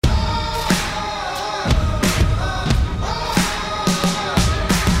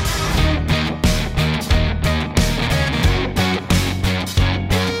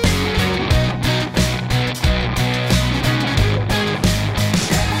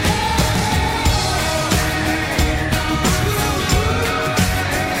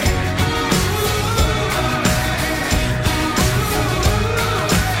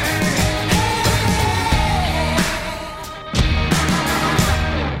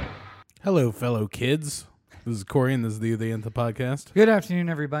Hello, fellow kids. This is Corey, and this is the Anthem podcast. Good afternoon,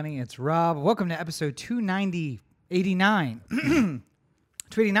 everybody. It's Rob. Welcome to episode 289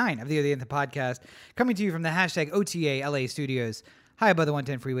 289 of the Anthem podcast, coming to you from the hashtag OTA LA studios, high above the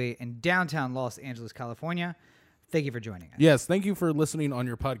 110 freeway in downtown Los Angeles, California. Thank you for joining us. Yes, thank you for listening on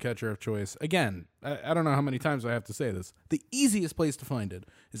your podcatcher of choice. Again, I don't know how many times I have to say this. The easiest place to find it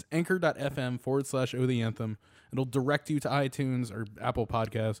is anchor.fm/O the Anthem. It'll direct you to iTunes or Apple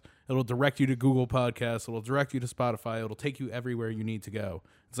Podcasts. It'll direct you to Google Podcasts. It'll direct you to Spotify. It'll take you everywhere you need to go.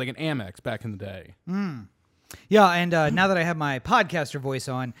 It's like an Amex back in the day. Yeah, and now that I have my podcaster voice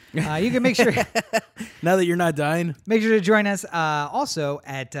on, you can make sure Now that you're not dying. make sure to join us also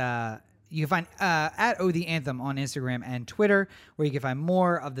at you can find at O the Anthem on Instagram and Twitter, where you can find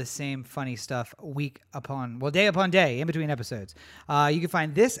more of the same funny stuff day upon day in between episodes. You can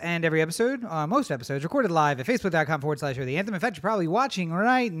find this and every episode, most episodes, recorded live at facebook.com/O the Anthem. In fact, you're probably watching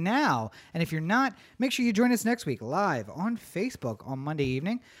right now. And if you're not, make sure you join us next week live on Facebook on Monday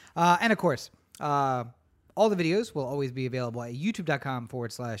evening. And of course, all the videos will always be available at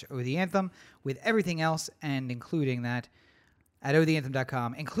youtube.com/O the Anthem, with everything else and including that at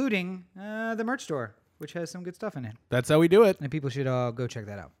otheanthem.com, including the merch store, which has some good stuff in it. That's how we do it. And people should go check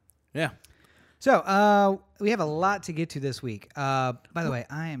that out. Yeah. So we have a lot to get to this week. By the way,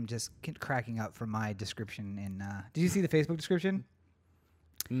 I am just cracking up from my description in... did you see the Facebook description?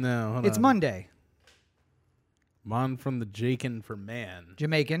 No, hold It's on. Monday. Mon from the Jakin for Man.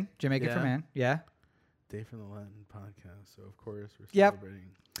 Jamaican for Yeah. man. Yeah. Day for the Latin podcast. So, of course, we're Yep.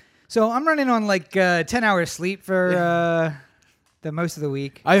 celebrating. So I'm running on like 10 hours sleep for the most of the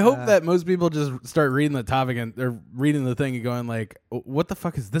week. I hope that most people just start reading the topic and they're reading the thing and going like, what the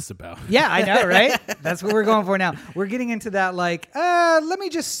fuck is this about? Yeah, I know, right? That's what we're going for now. We're getting into that like, let me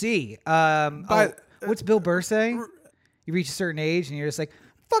just see. What's Bill Burr say? You reach a certain age and you're just like,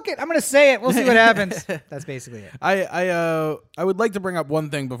 fuck it, I'm going to say it. We'll see what happens. That's basically it. I would like to bring up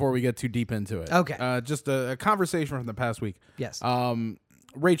one thing before we get too deep into it. Okay. Just a conversation from the past week. Yes.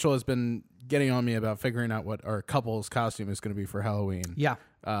 Rachel has been getting on me about figuring out what our couple's costume is going to be for Halloween. Yeah.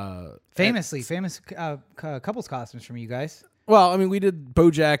 Famous couples costumes from you guys. Well, I mean, we did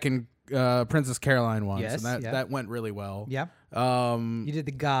BoJack and Princess Caroline once, Yes, and yeah. that went really well. Yeah. You did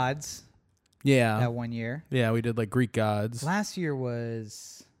the gods Yeah. that one year. Yeah, we did like Greek gods. Last year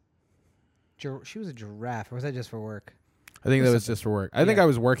was... She was a giraffe, or was that just for work? I think that was just for work. I think Yeah. I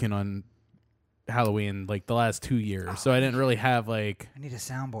was working on Halloween like the last 2 years, so I didn't really have like... I need a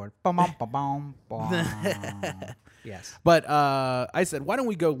soundboard. Bum, bum, bum, bum, bum. Yes. But I said, why don't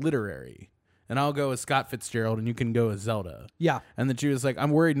we go literary? And I'll go as Scott Fitzgerald, and you can go as Zelda. Yeah. And then she was like,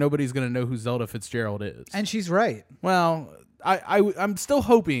 I'm worried nobody's going to know who Zelda Fitzgerald is. And she's right. Well, I'm still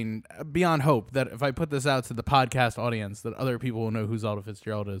hoping, beyond hope, that if I put this out to the podcast audience, that other people will know who Zelda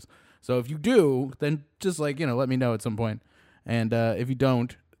Fitzgerald is. So if you do, then just like, let me know at some point. And if you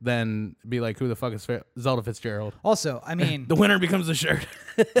don't, then be like, who the fuck is Zelda Fitzgerald? Also, I mean... The winner becomes the shirt.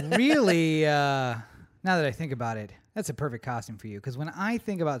 really, now that I think about it, that's a perfect costume for you. Because when I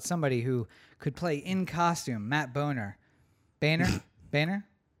think about somebody who could play in costume, Matt Bonner, Bonner?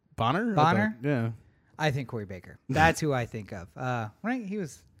 Bonner? Yeah. I think Corey Baker. That's who I think of. Right? He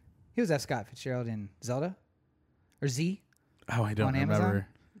was F. Scott Fitzgerald in Zelda? Or Z? Oh, I don't On remember. Amazon?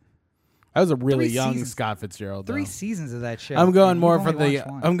 I was a really 3 young seasons. Scott Fitzgerald. 3 though. seasons of that show. I'm going and more you've for only the.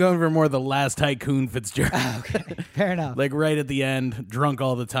 watched one. I'm going for more the Last Tycoon Fitzgerald. Okay, fair enough. Like right at the end, drunk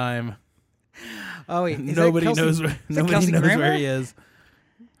all the time. Oh, wait. Is Nobody that Kelsey, knows. is that Nobody Kelsey knows Grammer? where he is.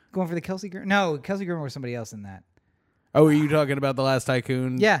 Going for the Kelsey Grammer? No, Kelsey Grammer was somebody else in that. Oh, are you talking about the Last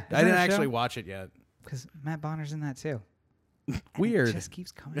Tycoon? Yeah. Is I that didn't a show? actually watch it yet. Because Matt Bonner's in that too. And Weird. It just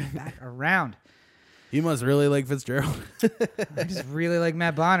keeps coming back around. You must really like Fitzgerald. I just really like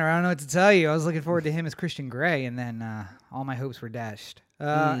Matt Bonner. I don't know what to tell you. I was looking forward to him as Christian Grey, and then all my hopes were dashed.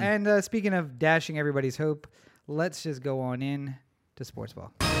 And speaking of dashing everybody's hope, let's just go on in to sports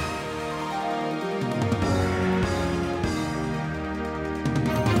ball.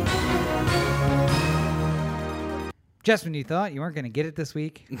 Just when you thought you weren't going to get it this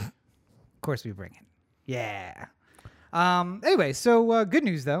week, of course we bring it. Yeah. Anyway, so good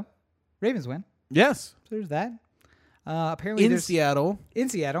news though. Ravens win. Yes. So there's that. Apparently In there's Seattle, in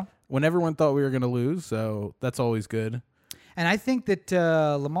Seattle. when everyone thought we were going to lose, so that's always good. And I think that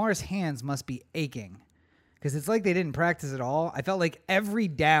Lamar's hands must be aching because it's like they didn't practice at all. I felt like every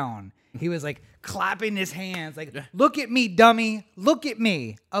down he was like clapping his hands, like, "Look at me, dummy! Look at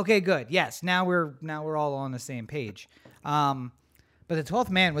me." Okay, good. Yes, now we're all on the same page. But the 12th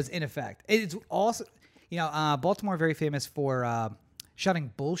man was in effect. It's also, Baltimore very famous for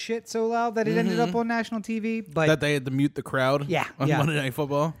shouting bullshit so loud that it ended up on national TV. But That they had to mute the crowd Yeah, on yeah. Monday Night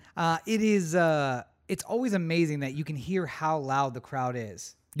Football. it is. It's always amazing that you can hear how loud the crowd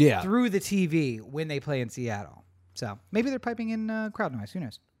is Yeah. through the TV when they play in Seattle. So maybe they're piping in crowd noise. Who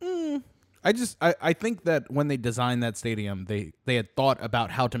knows? I think that when they designed that stadium, they had thought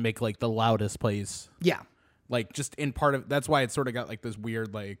about how to make like the loudest place, Yeah. like just in part of. That's why it sort of got like this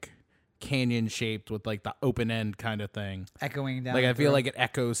weird like canyon shaped with like the open end kind of thing. Echoing down. Like I feel through. like it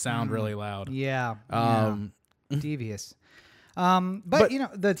echoes sound really loud. Yeah. Devious. But but- you know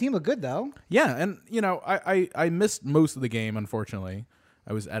the team looked good though. Yeah, and you know, I missed most of the game, unfortunately.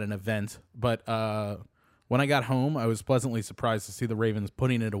 I was at an event, but when I got home, I was pleasantly surprised to see the Ravens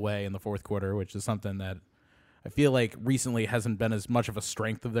putting it away in the fourth quarter, which is something that I feel like recently hasn't been as much of a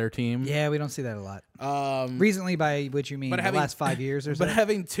strength of their team. Yeah, we don't see that a lot. Recently, by which you mean but the having- last 5 years or so. But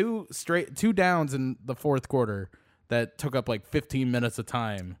having two downs in the fourth quarter that took up like 15 minutes of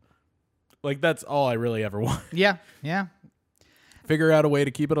time, like that's all I really ever want. yeah. Figure out a way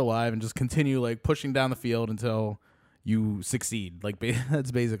to keep it alive and just continue like pushing down the field until you succeed. Like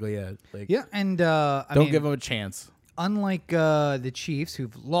that's basically it. Like Yeah, and don't give them a chance. unlike the Chiefs,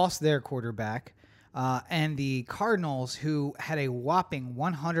 who've lost their quarterback, and the Cardinals, who had a whopping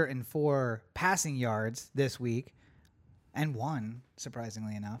 104 passing yards this week, and won,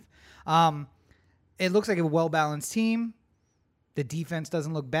 surprisingly enough. It looks like a well-balanced team. The defense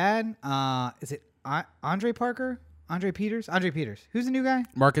doesn't look bad. Is it Andre Parker? Andre Peters? Andre Peters. Who's the new guy?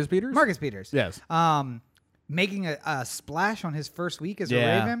 Marcus Peters? Marcus Peters. Yes. Making a splash on his first week as a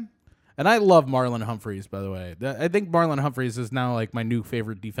Yeah. Raven. And I love Marlon Humphreys, by the way. I think Marlon Humphreys is now like my new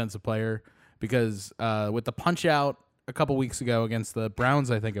favorite defensive player because with the punch out a couple weeks ago against the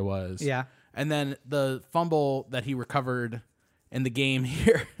Browns, I think it was. Yeah. And then the fumble that he recovered in the game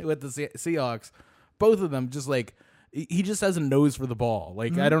here with the Seahawks, both of them just like, he just has a nose for the ball.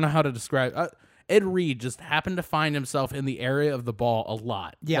 Like, I don't know how to describe Ed Reed just happened to find himself in the area of the ball a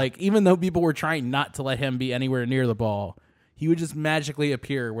lot. Yeah. Like, even though people were trying not to let him be anywhere near the ball, he would just magically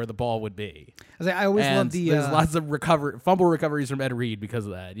appear where the ball would be. I always And love the there's lots of fumble recoveries from Ed Reed because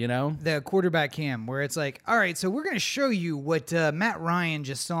of that, you know? the quarterback cam where it's like, all right, so we're going to show you what Matt Ryan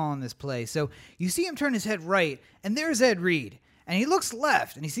just saw on this play. So you see him turn his head right, and there's Ed Reed. And he looks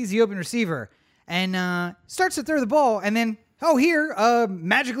left, and he sees the open receiver, and starts to throw the ball, and then, here,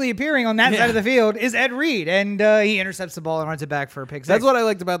 magically appearing on that side of the field is Ed Reed, and he intercepts the ball and runs it back for a pick six. That's what I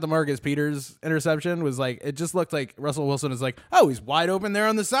liked about the Marcus Peters interception was like, it just looked like Russell Wilson is like, oh, he's wide open there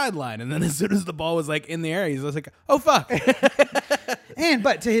on the sideline. And then as soon as the ball was like in the air, he's just like, oh, fuck.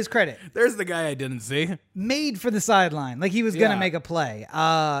 But to his credit, There's the guy I didn't see. made for the sideline. Like he was going to Yeah. make a play.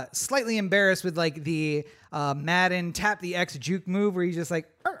 Slightly embarrassed with like the Madden tap the X juke move where he's just like,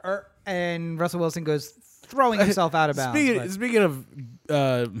 and Russell Wilson goes throwing himself out of bounds. but- Speaking of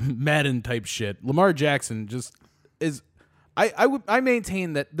Madden type shit, Lamar Jackson just is. I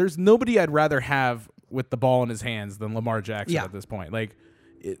maintain that there's nobody I'd rather have with the ball in his hands than Lamar Jackson Yeah. at this point. Like,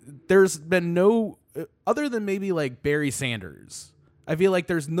 there's been no other than maybe like Barry Sanders. I feel like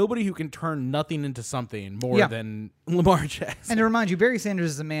there's nobody who can turn nothing into something more Yeah. than Lamar Jackson. And to remind you, Barry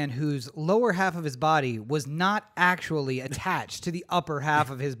Sanders is a man whose lower half of his body was not actually attached to the upper half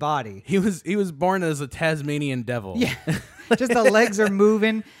of his body. He was born as a Tasmanian devil. Yeah. Just the legs are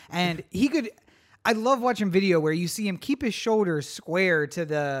moving, and he could. I love watching video where you see him keep his shoulders square to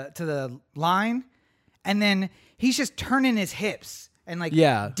the line, and then he's just turning his hips and like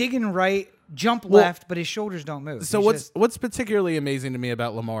digging right, jump left, but his shoulders don't move. So He's what's particularly amazing to me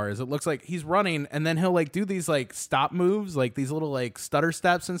about Lamar is it looks like he's running and then he'll like do these like stop moves, like these little like stutter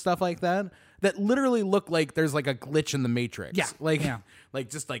steps and stuff like that literally look like there's like a glitch in the Matrix. Yeah. Like Yeah. like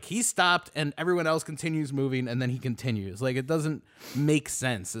just like he stopped and everyone else continues moving and then he continues. Like it doesn't make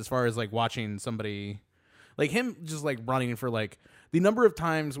sense as far as like watching somebody like him just like running for like the number of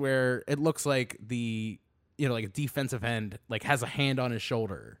times where it looks like the like a defensive end like has a hand on his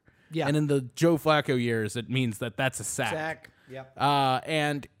shoulder. Yeah. And in the Joe Flacco years, it means that that's a sack. Sack. Yep.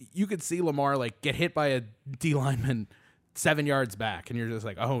 And you could see Lamar like get hit by a D lineman 7 yards back, and you're just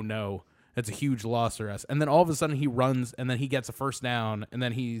like, oh no, that's a huge loss for us. And then all of a sudden he runs, and then he gets a first down, and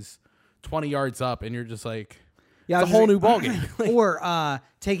then he's 20 yards up, and you're just like, Yeah, it's a whole new ballgame. Or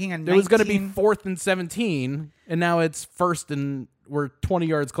taking a 19, It was going to be 4th and 17, and now it's 1st and we're 20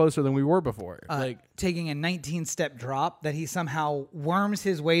 yards closer than we were before. taking a 19-step drop that he somehow worms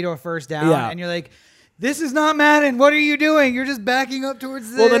his way to a first down, Yeah. and you're like, this is not Madden. What are you doing? You're just backing up towards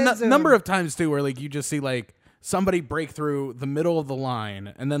this. Well, the number of times too, where like you just see like somebody break through the middle of the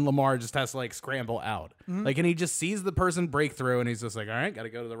line, and then Lamar just has to like scramble out. Like, and he just sees the person break through, and he's just like, all right, got to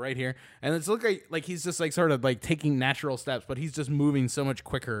go to the right here. And it's look like he's just like sort of like taking natural steps, but he's just moving so much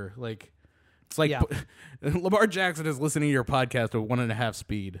quicker. Like, it's like Lamar Jackson is listening to your podcast at 1.5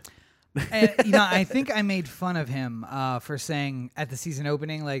 speed. And, I think I made fun of him for saying at the season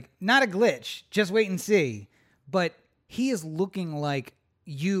opening, like, not a glitch, just wait and see. But he is looking like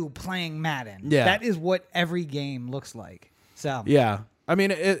you playing Madden. Yeah. That is what every game looks like. So Yeah. I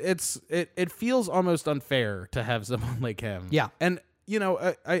mean, it feels almost unfair to have someone like him. Yeah. And,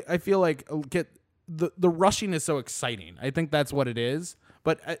 I feel like the rushing is so exciting. I think that's what it is.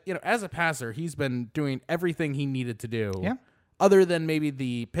 But, as a passer, he's been doing everything he needed to do. Yeah. Other than maybe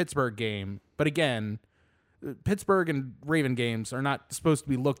the Pittsburgh game. But again, Pittsburgh and Raven games are not supposed to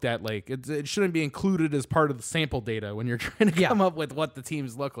be looked at like it shouldn't be included as part of the sample data when you're trying to come up with what the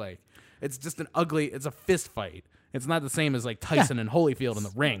teams look like. It's just it's a fist fight. It's not the same as like Tyson and Holyfield in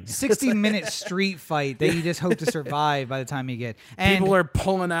the ring. 60-minute street fight that you just hope to survive by the time you get. And People are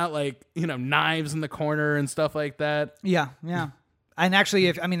pulling out like, knives in the corner and stuff like that. Yeah. And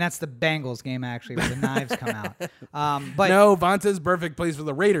actually, that's the Bengals game, actually, where the knives come out. But No, Vontaze Burfict plays for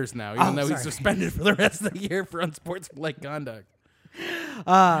the Raiders now, even though he's sorry. suspended for the rest of the year for unsportsmanlike conduct.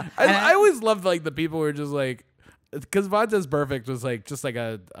 I always loved like the people who were just like, because Vontaze Burfict was like just like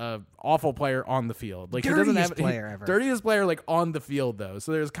a awful player on the field. Like Dirtiest he doesn't have player ever. Dirtiest player like on the field though.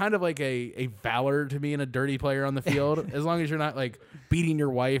 So there's kind of like a valor to being a dirty player on the field, as long as you're not like beating your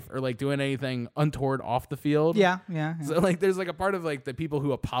wife or like doing anything untoward off the field. yeah. So like there's like a part of like the people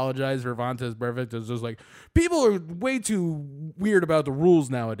who apologize for Vontaze Burfict is just like, people are way too weird about the rules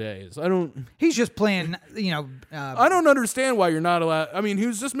nowadays. He's just playing, I don't understand why you're not allowed. I mean, he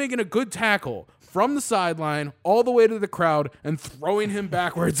was just making a good tackle from the sideline all the way to the crowd and throwing him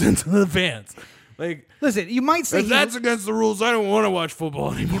backwards into the fans. Like, listen, you might say if that's against the rules, I don't want to watch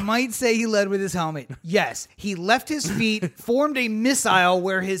football anymore. You might say he led with his helmet. Yes, he left his feet, formed a missile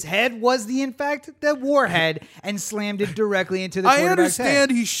where his head was in fact the warhead, and slammed it directly into the I quarterback's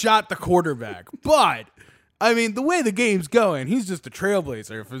understand head. he shot the quarterback, but I mean, the way the game's going, he's just a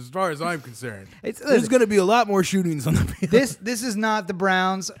trailblazer as far as I'm concerned. There's going to be a lot more shootings on the field. This is not the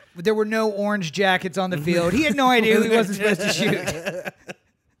Browns. There were no orange jackets on the field. He had no idea who he wasn't supposed to shoot.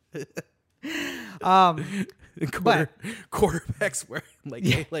 Quarterbacks wearing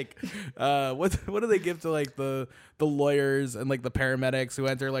what do they give to like the lawyers and like the paramedics who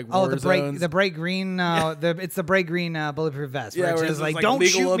enter like war zones? The bright green it's the bright green bulletproof vest. Yeah, where where it's it's like, like don't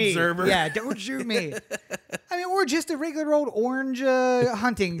legal shoot observer. me. Yeah, don't shoot me. I mean, or just a regular old orange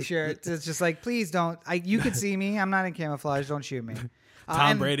hunting shirt. It's just like, please don't. You can see me. I'm not in camouflage. Don't shoot me.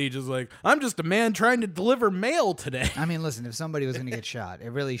 Tom Brady just like, I'm just a man trying to deliver mail today. I mean, listen, if somebody was going to get shot, it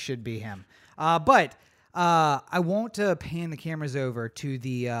really should be him. But I won't pan the cameras over to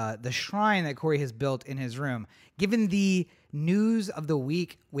the shrine that Corey has built in his room. Given the news of the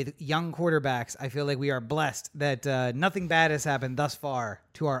week with young quarterbacks, I feel like we are blessed that nothing bad has happened thus far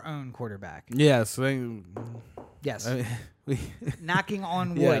to our own quarterback. Yes. Yes. We Knocking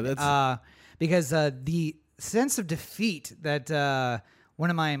on Yeah, wood. that's- Because the sense of defeat that one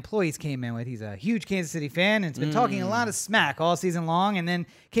of my employees came in with, he's a huge Kansas City fan and has been talking a lot of smack all season long, and then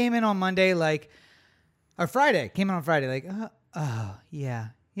came in on Monday came in on Friday like, yeah.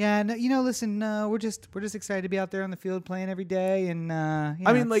 Yeah, no, listen, we're just excited to be out there on the field playing every day, and I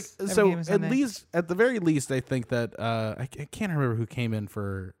mean, like, every so game is Sunday. at the very least, I think that I can't remember who came in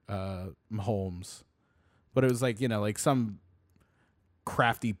for Mahomes, but it was like, like some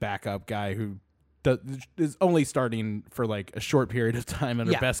crafty backup guy who is only starting for like a short period of time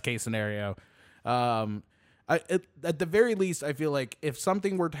in a best case scenario. At the very least, I feel like if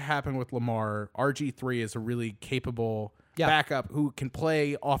something were to happen with Lamar, RG3 is a really capable backup who can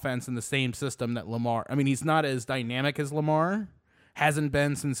play offense in the same system that Lamar. I mean, he's not as dynamic as Lamar, hasn't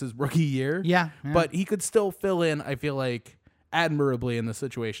been since his rookie year. Yeah. But he could still fill in, I feel like, admirably in the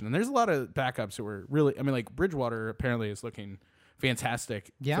situation. And there's a lot of backups who are really, I mean, like Bridgewater apparently is looking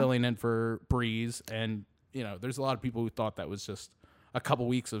fantastic filling in for Breeze. And, there's a lot of people who thought that was just a couple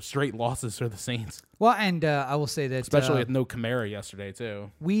weeks of straight losses for the Saints. Well, and I will say that Especially with no Kamara yesterday,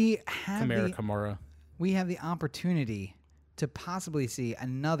 too. we have Kamara. we have the opportunity to possibly see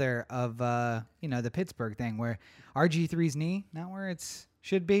another of the Pittsburgh thing where RG3's knee not where it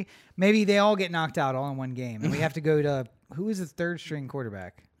should be. Maybe they all get knocked out all in one game, and we have to go to who is the third string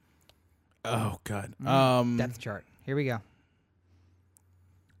quarterback? Oh, God. Depth chart. Here we go.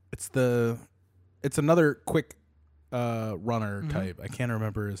 It's another quick runner type. I can't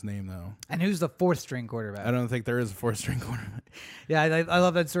remember his name though. And who's the fourth string quarterback? I don't think there is a fourth string quarterback. Yeah, I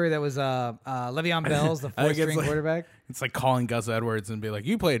love that story. That was Le'Veon Bell's the I think fourth string like, quarterback. It's like calling Gus Edwards and be like,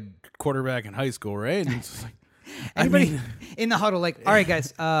 "You played quarterback in high school, right?" And it's just like, Anybody in the huddle, like, all right,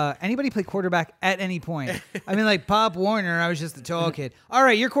 guys, anybody play quarterback at any point? I mean, like Pop Warner, I was just a tall kid. All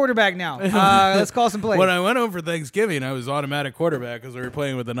right, you're quarterback now. Let's call some plays. When I went home for Thanksgiving, I was automatic quarterback because we were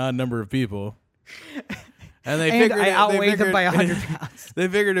playing with an odd number of people. And I outweighed them by 100 pounds. They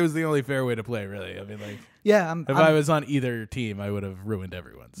figured it was the only fair way to play, really. I mean, like, Yeah, if I was on either team, I would have ruined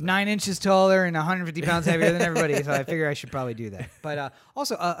everyone. So. 9 inches taller and 150 pounds heavier than everybody, so I figure I should probably do that. But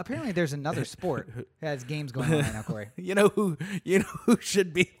also, apparently, there's another sport that has games going on right now, Corey. You know who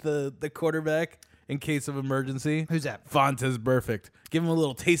should be the quarterback in case of emergency? Who's that? Fontes Perfect. Give him a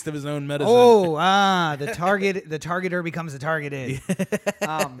little taste of his own medicine. Oh, the targeter becomes the targeted.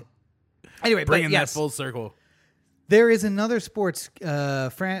 Anyway, Bringing but yes, that full circle. there is another sports.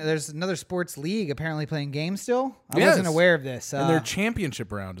 There's another sports league apparently playing games still. I Yes. wasn't aware of this. In their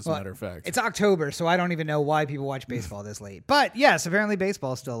championship round, as a matter of fact. It's October, so I don't even know why people watch baseball this late. But yes, apparently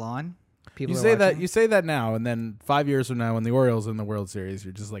baseball is still on. People You are say that watching. you say that now, and then 5 years from now, when the Orioles in the World Series,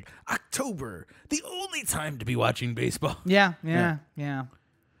 you're just like, October, the only time to be watching baseball. Yeah.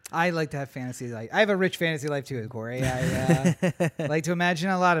 I like to have fantasy life. I have a rich fantasy life too, Corey. I like to imagine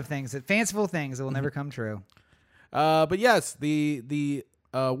a lot of things, fanciful things that will never come true. But yes, the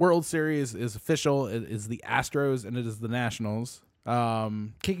World Series is official. It is the Astros and it is the Nationals.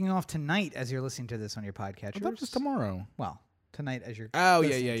 Kicking off tonight as you're listening to this on your podcatcher. That was tomorrow. Well, tonight as you're Yeah.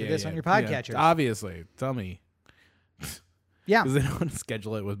 to this on your podcatcher. Yeah, obviously, tell me. Yeah, Because they don't want to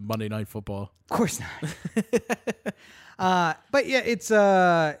schedule it with Monday Night Football. of course not. But yeah, it's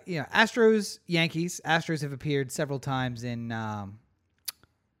Astros, Yankees. Astros have appeared several times in no,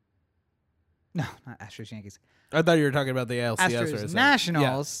 not Astros, Yankees. I thought you were talking about the ALCS. Astros,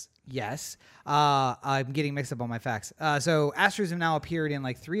 Nationals. Yes. I'm getting mixed up on my facts. So Astros have now appeared in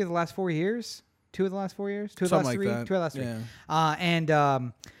like 3 of the last 4 years. 2 of the last 4 years. 2 of the last Something 3. like that. 2 of the last 3. Yeah. And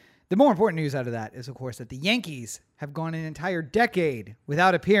the more important news out of that is, of course, that the Yankees have gone an entire decade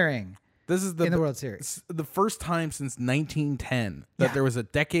without appearing This is in the World Series. It's the first time since 1910 that there was a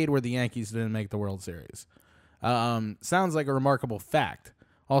decade where the Yankees didn't make the World Series. Sounds like a remarkable fact.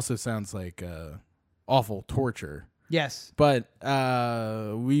 Also sounds like awful torture. Yes. But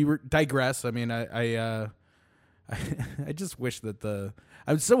we digress. I mean, I just wish that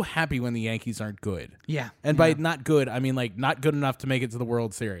I'm so happy when the Yankees aren't good. Yeah. And by not good, I mean like not good enough to make it to the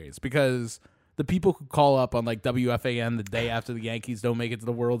World Series, because the people who call up on like WFAN the day after the Yankees don't make it to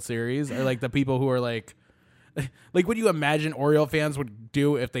the World Series are like the people who are like what you imagine Oriole fans would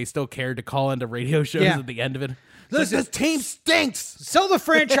do if they still cared to call into radio shows at the end of it. Listen, this team stinks. Sell the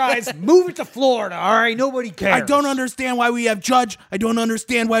franchise, move it to Florida. All right, nobody cares. I don't understand why we have Judge. I don't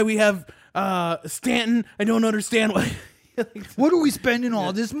understand why we have Stanton. I don't understand why. What are we spending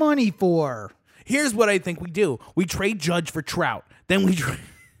all this money for? Here's what I think we do. We trade Judge for Trout. Then we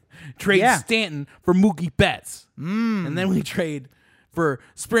trade Stanton for Mookie Betts. And then we trade for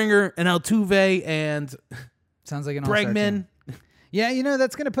Springer and Altuve and sounds like an all-star Bregman. team. Yeah,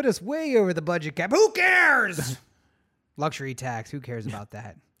 that's going to put us way over the budget cap. Who cares? Luxury tax. Who cares about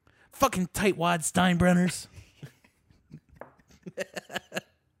that? Fucking tightwad Steinbrenners.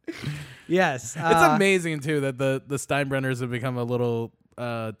 Yes. It's amazing, too, that the Steinbrenners have become a little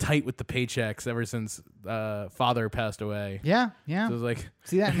tight with the paychecks ever since father passed away. Yeah. So it's like,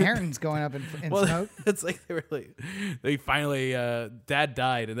 See that inheritance going up in smoke? It's like they finally, dad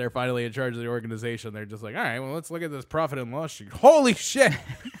died and they're finally in charge of the organization. They're just like, all right, well, let's look at this profit and loss sheet. Holy shit.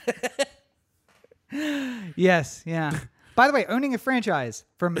 Yes. Yeah. By the way, owning a franchise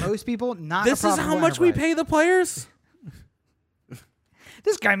for most people, not This a is how profitable much we enterprise. pay the players?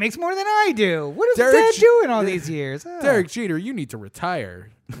 This guy makes more than I do. What is Derek Dad doing all these years? Derek Jeter, you need to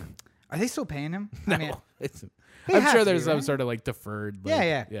retire. Are they still paying him? No, I mean, I'm have sure to there's be, some right? sort of like deferred.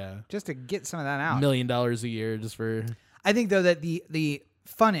 Yeah. Just to get some of that out. $1 million a year just for. I think though that the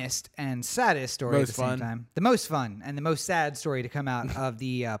funnest and saddest story at Most the same fun. time, the most fun and the most sad story to come out of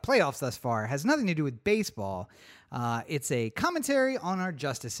the playoffs thus far has nothing to do with baseball. It's a commentary on our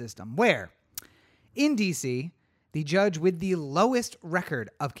justice system, where in DC, the judge with the lowest record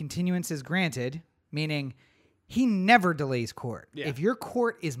of continuances granted, meaning he never delays court. Yeah. If your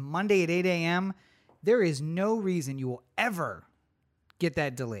court is Monday at 8 a.m., there is no reason you will ever get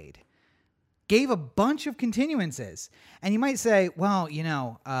that delayed. Gave a bunch of continuances. And you might say, well,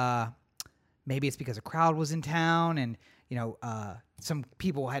 maybe it's because a crowd was in town and, some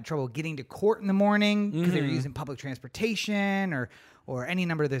people had trouble getting to court in the morning because they were using public transportation or any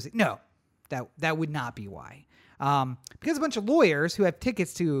number of those. No. That would not be why. Because a bunch of lawyers who have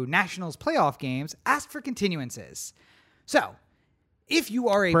tickets to Nationals playoff games asked for continuances. So, if you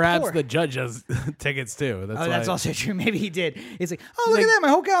are a Perhaps poor... the judge has tickets too. That's also true. Maybe he did. He's like, oh, look at that. My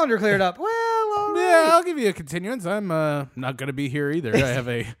whole calendar cleared up. Well, all right. Yeah, I'll give you a continuance. I'm not going to be here either. I have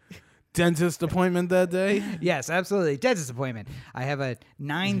a dentist appointment that day. Yes, absolutely. Dentist appointment. I have a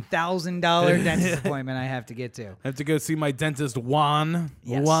 $9,000 dentist appointment I have to get to. I have to go see my dentist, Juan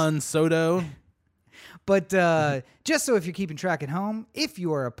Soto. But just so if you're keeping track at home, if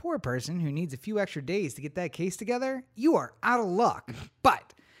you are a poor person who needs a few extra days to get that case together, you are out of luck.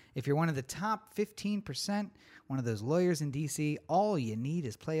 But if you're one of the top 15%, one of those lawyers in D.C., all you need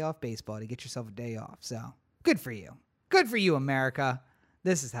is playoff baseball to get yourself a day off. So good for you. Good for you, America.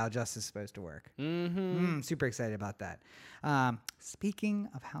 This is how justice is supposed to work. Super excited about that. Speaking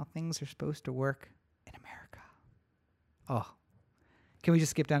of how things are supposed to work in America. Oh, can we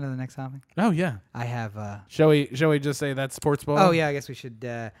just skip down to the next topic? Oh yeah. I have. Shall we just say that's sports ball? Oh yeah, I guess we should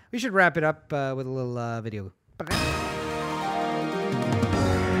wrap it up with a little video.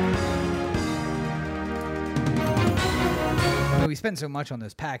 We spend so much on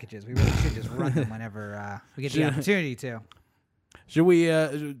those packages. We really should just run them whenever we get the opportunity to. Should we?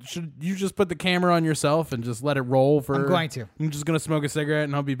 Should you just put the camera on yourself and just let it roll for? I'm going to. I'm just gonna smoke a cigarette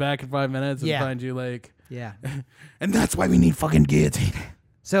and I'll be back in 5 minutes and find you like. Yeah. And that's why we need fucking guillotine.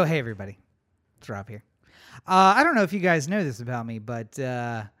 So hey everybody, it's Rob here. I don't know if you guys know this about me, but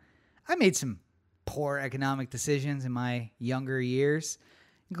I made some poor economic decisions in my younger years,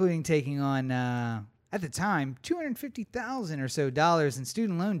 including taking on at the time $250,000 or so in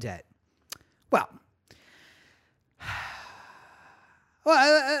student loan debt. Well,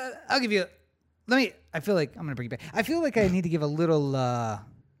 I'll give you. I feel like I'm gonna bring it back. I feel like I need to give a little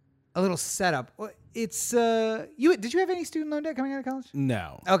setup. It's did you have any student loan debt coming out of college?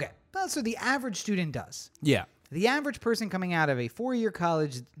 No. Okay. Well, so the average student does. Yeah. The average person coming out of a 4-year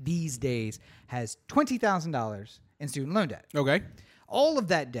college these days has $20,000 in student loan debt. Okay. All of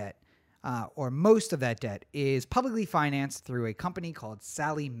that debt, or most of that debt, is publicly financed through a company called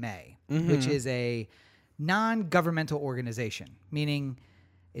Sallie Mae, which is a non-governmental organization, meaning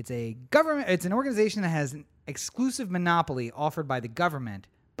it's an organization that has an exclusive monopoly offered by the government,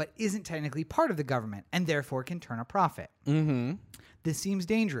 but isn't technically part of the government and therefore can turn a profit. Mm-hmm. This seems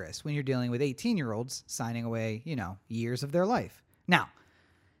dangerous when you're dealing with 18-year-olds signing away, years of their life. Now,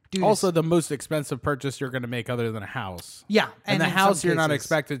 also the most expensive purchase you're going to make other than a house. Yeah. And the house you're not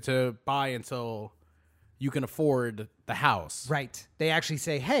expected to buy until you can afford the house. Right. They actually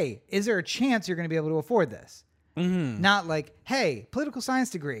say, hey, is there a chance you're going to be able to afford this? Mm-hmm. Not like, hey, political science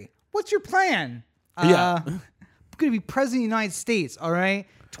degree. What's your plan? I'm going to be president of the United States, all right?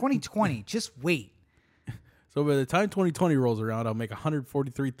 2020. Just wait. So by the time 2020 rolls around, I'll make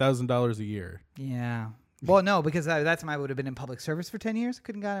 $143,000 a year. Yeah. Well, no, because that time I would have been in public service for 10 years.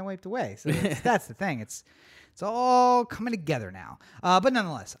 Couldn't gotten wiped away. So that's the thing. It's all coming together now. But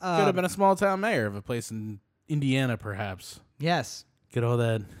nonetheless. Could have been a small town mayor of a place in Indiana, perhaps. Yes. Get all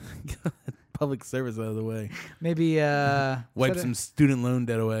that public service out of the way. Maybe wipe some student loan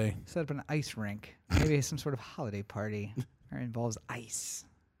debt away. Set up an ice rink. Maybe some sort of holiday party that involves ice.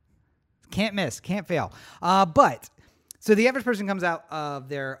 Can't miss, can't fail. But so the average person comes out of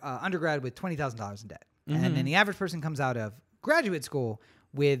their undergrad with $20,000 in debt. Mm-hmm. And then the average person comes out of graduate school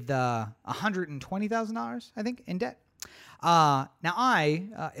with $120,000, I think, in debt. Now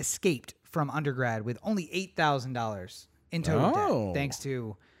I escaped from undergrad with only $8,000 in total debt, thanks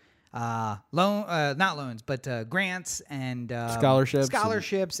to not loans, but grants and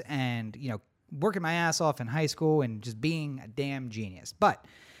scholarships and working my ass off in high school and just being a damn genius. But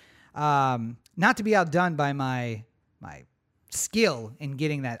not to be outdone by my skill in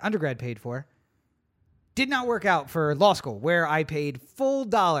getting that undergrad paid for, did not work out for law school, where I paid full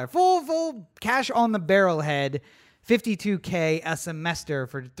cash on the barrelhead, $52K a semester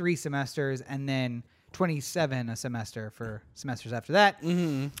for 3 semesters, and then $27 a semester for semesters after that,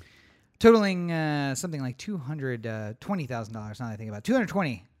 totaling something like $220,000. Now that I think about it.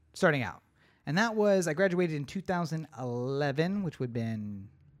 $220 starting out, and that was I graduated in 2011, which would have been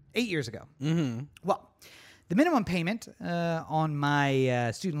 8 years ago. Mm-hmm. Well, the minimum payment on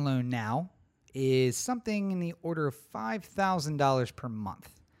my student loan now is something in the order of $5,000 per month,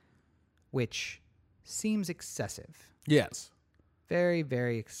 which seems excessive. Yes. Very,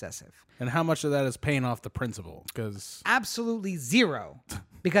 very excessive. And how much of that is paying off the principal? Because absolutely zero.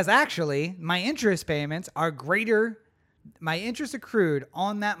 Because actually, my interest payments are greater. My interest accrued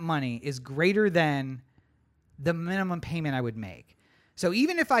on that money is greater than the minimum payment I would make. So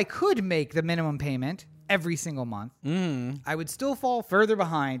even if I could make the minimum payment every single month. I would still fall further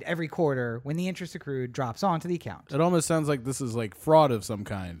behind every quarter when the interest accrued drops onto the account. It almost sounds like this is like fraud of some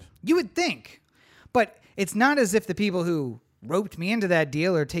kind. You would think. But it's not as if the people who roped me into that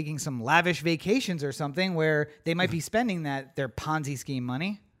deal are taking some lavish vacations or something where they might be spending their Ponzi scheme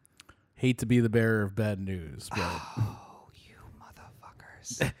money. Hate to be the bearer of bad news, but Oh, you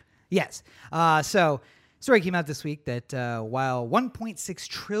motherfuckers. Yes. So, story came out this week that while $1.6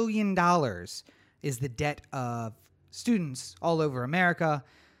 trillion is the debt of students all over America,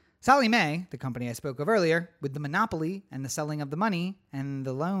 Sallie Mae, the company I spoke of earlier, with the monopoly and the selling of the money and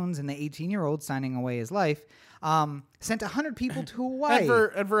the loans and the 18-year-old signing away his life, sent 100 people to Hawaii.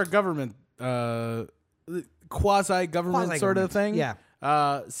 and for a government, quasi-government sort of thing,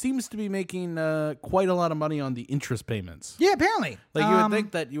 seems to be making quite a lot of money on the interest payments. Yeah, apparently. Like you would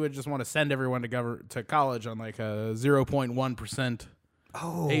think that you would just want to send everyone to college on like a 0.1%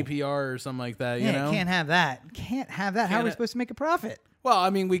 APR or something like that. You know, can't have that. Can't have that. How are we supposed to make a profit? Well,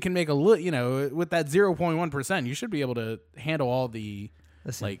 I mean, we can make with that 0.1%, you should be able to handle all the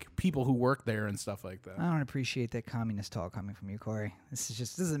like people who work there and stuff like that. I don't appreciate that communist talk coming from you, Corey. This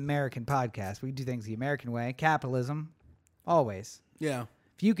is an American podcast. We do things the American way. Capitalism, always. Yeah.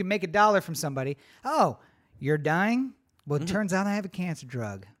 If you can make $1 from somebody, you're dying? Well, it turns out I have a cancer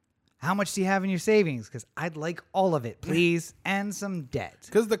drug. How much do you have in your savings? Because I'd like all of it, please, and some debt.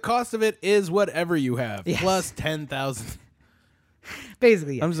 Because the cost of it is whatever you have, Yes. plus 10,000.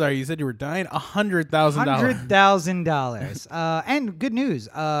 Basically, yes. I'm sorry, you said you were dying? $100,000. $100,000. And good news,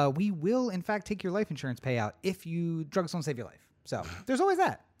 we will, in fact, take your life insurance payout if drugs don't save your life. So there's always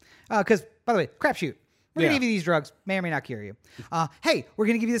that. Because, by the way, crapshoot. We're going to give you these drugs. May or may not cure you. Hey, we're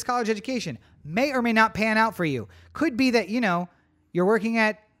going to give you this college education. May or may not pan out for you. Could be that, you're working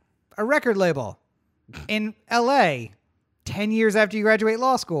at a record label in L.A. 10 years after you graduate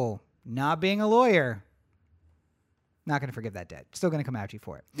law school, not being a lawyer. Not going to forgive that debt. Still going to come after you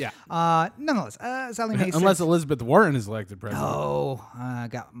for it. Yeah. Nonetheless, Sallie Mae Unless Elizabeth Warren is elected president. Oh, I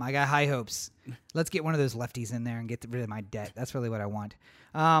got high hopes. Let's get one of those lefties in there and get rid of my debt. That's really what I want.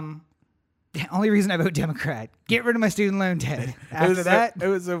 The only reason I vote Democrat, get rid of my student loan debt. After that, it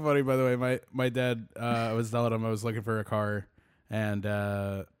was so funny. By the way, my dad, I was telling him I was looking for a car, and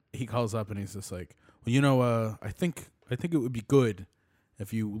he calls up and he's just like, "Well, I think it would be good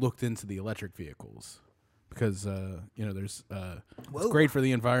if you looked into the electric vehicles." Because there's it's great for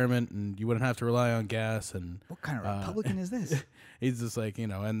the environment, and you wouldn't have to rely on gas. And what kind of Republican is this? He's just like,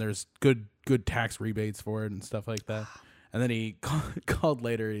 and there's good tax rebates for it and stuff like that. And then he called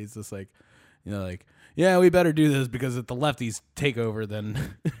later. He's just like, yeah, we better do this because if the lefties take over,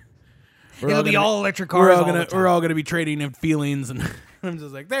 then it'll be all electric cars. We're all gonna be trading in feelings, and I'm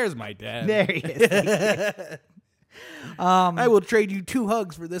just like, there's my dad. There he is. I will trade you 2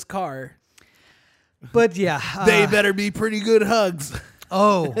 hugs for this car. But yeah, they better be pretty good hugs.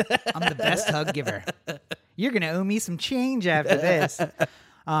 Oh, I'm the best hug giver. You're gonna owe me some change after this.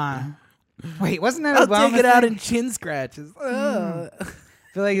 Wait, wasn't that Obama? I'll take it out in chin scratches. I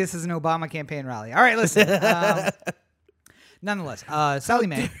feel like this is an Obama campaign rally. All right, listen. Nonetheless, Sallie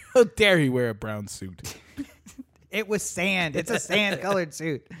Mae. How dare he wear a brown suit? It was sand. It's a sand-colored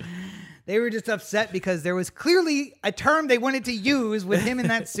suit. They were just upset because there was clearly a term they wanted to use with him in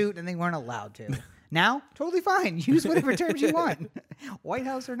that suit, and they weren't allowed to. Now, totally fine. Use whatever terms you want, White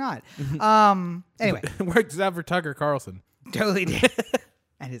House or not. Anyway, works out for Tucker Carlson. Totally did,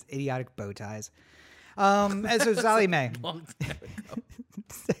 and his idiotic bow ties. And so Sallie Mae.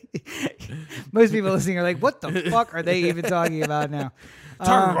 Most people listening are like, "What the fuck are they even talking about now?"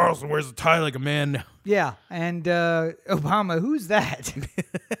 Tucker Carlson wears a tie like a man now. Yeah, and Obama, who's that?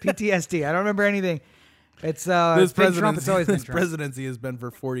 PTSD. I don't remember anything. It's this Trump. It's always been Trump. Presidency has been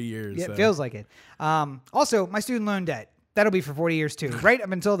for 40 years. Yeah, so. It feels like it. Also, my student loan debt. That'll be for 40 years too, right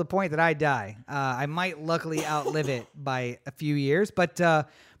up until the point that I die. I might luckily outlive it by a few years. But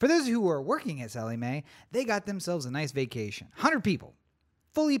for those who are working at Sallie Mae, they got themselves a nice vacation. 100 people.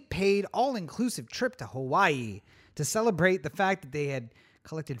 Fully paid, all-inclusive trip to Hawaii to celebrate the fact that they had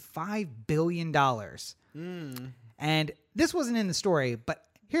collected $5 billion. And this wasn't in the story, but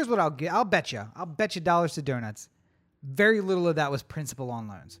here's what I'll bet you. I'll bet you dollars to donuts. Very little of that was principal on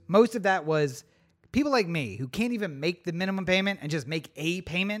loans. Most of that was people like me who can't even make the minimum payment and just make a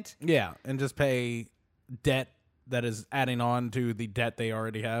payment. Yeah, and just pay debt that is adding on to the debt they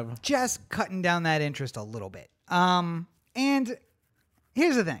already have. Just cutting down that interest a little bit. And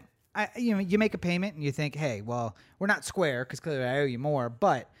here's the thing. You make a payment and you think, hey, well, we're not square because clearly I owe you more,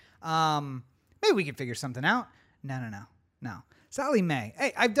 but maybe we can figure something out. No. Sallie Mae.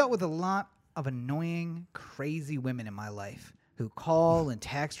 Hey, I've dealt with a lot of annoying, crazy women in my life who call and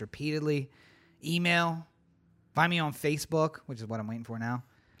text repeatedly. email, find me on Facebook, which is what I'm waiting for now.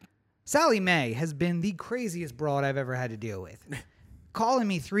 Sally Mae has been the craziest broad I've ever had to deal with. Calling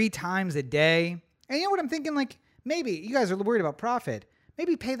me 3 times a day. And you know what I'm thinking? Like, maybe you guys are worried about profit.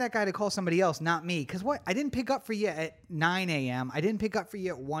 Maybe pay that guy to call somebody else, not me. Because what? I didn't pick up for you at 9 a.m. I didn't pick up for you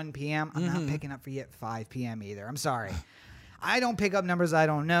at 1 p.m. I'm not picking up for you at 5 p.m. either. I'm sorry. I don't pick up numbers I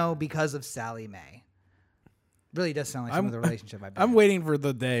don't know because of Sally Mae. Really does sound like some of the relationship I've been I'm in. waiting for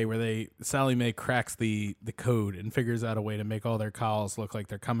the day where Sally Mae cracks the code and figures out a way to make all their calls look like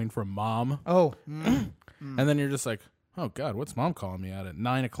they're coming from mom. Oh. And then you're just like, oh, God, what's mom calling me at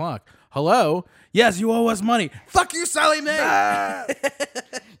 9 o'clock? Hello? Yes, you owe us money. Fuck you, Sally Mae.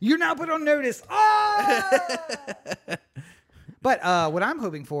 You're now put on notice. Ah! But what I'm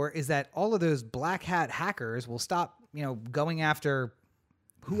hoping for is that all of those black hat hackers will stop, going after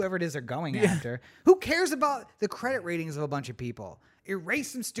whoever it is they're going after. Who cares about the credit ratings of a bunch of people?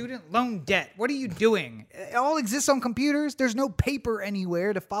 Erase some student loan debt. What are you doing? It all exists on computers. There's no paper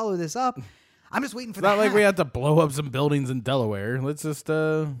anywhere to follow this up. I'm just waiting for It's not like we have to blow up some buildings in Delaware. Let's just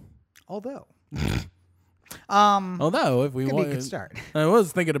Although if we could want be a good start. I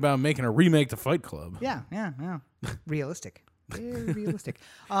was thinking about making a remake to Fight Club. Yeah. Realistic. Very realistic.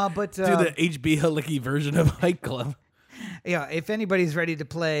 But Do the HBO Licky version of Fight Club. Yeah, if anybody's ready to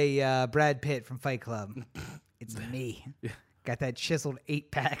play Brad Pitt from Fight Club, it's me. Got that chiseled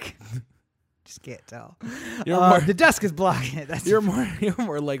 8-pack. Just can't tell. The desk is blocking it. You're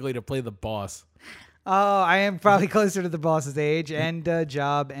more likely to play the boss. Oh, I am probably closer to the boss's age and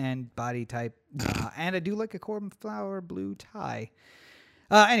job and body type. And I do like a cornflower blue tie.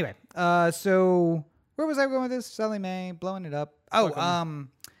 Anyway, so where was I going with this? Sally Mae, blowing it up. Oh,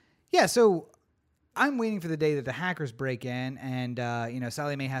 yeah, so I'm waiting for the day that the hackers break in and,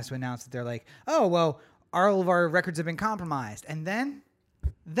 Sally Mae has to announce that they're like, oh, well, all of our records have been compromised. And then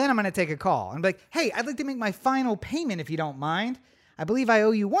I'm going to take a call and be like, hey, I'd like to make my final payment if you don't mind. I believe I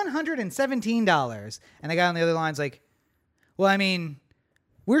owe you $117. And the guy on the other line's like, well, I mean,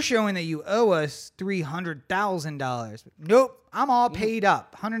 we're showing that you owe us $300,000. Nope, I'm all paid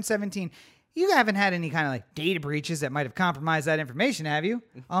up, $117. You haven't had any kind of like data breaches that might have compromised that information, have you?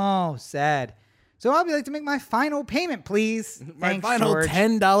 Oh, sad. So I'll be like to make my final payment, please. My Thanks, final George.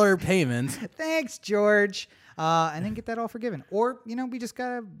 $10 payment. Thanks, George. And then get that all forgiven. Or, we just got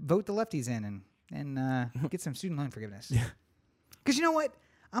to vote the lefties in and get some student loan forgiveness. Yeah. Because you know what?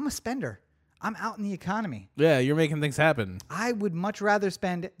 I'm a spender. I'm out in the economy. Yeah, you're making things happen. I would much rather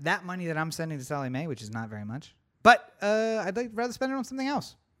spend that money that I'm sending to Sally Mae, which is not very much. But I'd rather spend it on something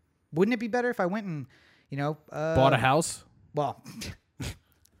else. Wouldn't it be better if I went and, bought a house? Well,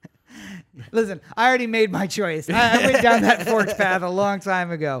 listen, I already made my choice. I went down that forked path a long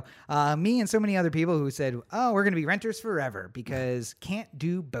time ago. Me and so many other people who said, oh, we're going to be renters forever because can't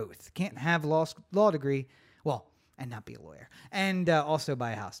do both. Can't have law degree. Well, and not be a lawyer. And also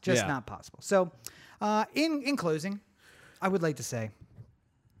buy a house. Just not possible. So in closing, I would like to say,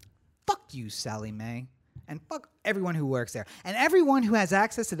 fuck you, Sally Mae. And fuck everyone who works there. And everyone who has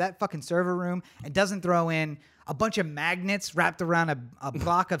access to that fucking server room and doesn't throw in a bunch of magnets wrapped around a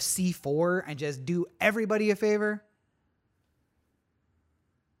block of C4 and just do everybody a favor.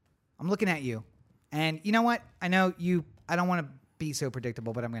 I'm looking at you. And you know what? I know I don't want to be so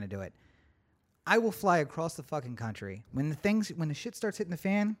predictable, but I'm going to do it. I will fly across the fucking country. When the shit starts hitting the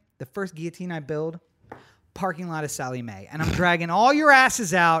fan, the first guillotine I build, parking lot of Sally Mae. And I'm dragging all your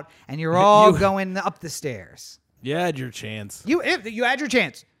asses out, and you're all going up the stairs. You had your chance. You had your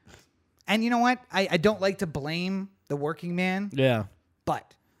chance. And you know what? I don't like to blame the working man. Yeah.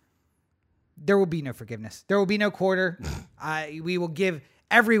 But there will be no forgiveness. There will be no quarter. We will give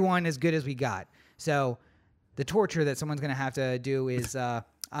everyone as good as we got. So the torture that someone's going to have to do is I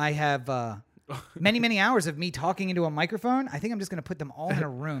have many, many hours of me talking into a microphone. I think I'm just going to put them all in a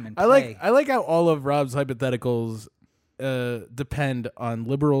room and play. I like how all of Rob's hypotheticals depend on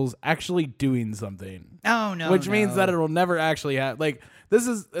liberals actually doing something. Oh, no. Which means that it'll never actually happen. Like, this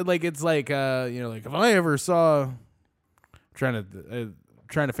is like, it's like, like if I ever saw, trying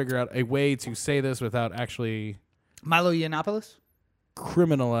to figure out a way to say this without actually Milo Yiannopoulos?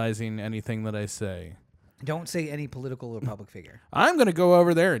 Criminalizing anything that I say. Don't say any political or public figure. I'm going to go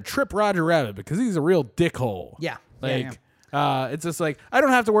over there and trip Roger Rabbit because he's a real dickhole. Yeah. It's just like, I don't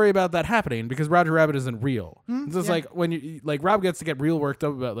have to worry about that happening because Roger Rabbit isn't real. It's just like when you, like, Rob gets to get real worked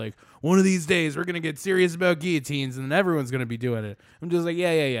up about, like, one of these days we're going to get serious about guillotines and then everyone's going to be doing it. I'm just like, yeah.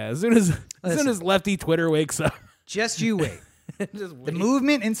 As soon as lefty Twitter wakes up. Just you wait. The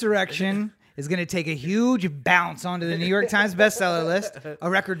movement insurrection is going to take a huge bounce onto the New York Times bestseller list, a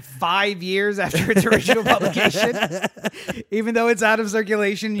record 5 years after its original publication, even though it's out of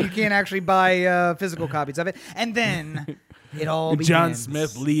circulation. You can't actually buy physical copies of it. And then it all begins. John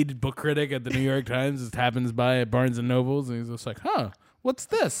Smith, lead book critic at the New York Times, just happens by at Barnes and Nobles, and he's just like, what's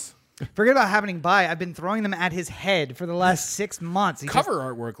this? Forget about happening by. I've been throwing them at his head for the last 6 months. Cover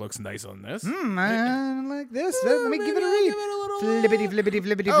artwork looks nice on this. I like this. Let me give it a read. Flippity, flippity,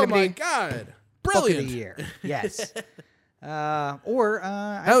 flippity, Oh flippity. my God. Book Brilliant. of the year. Yes. How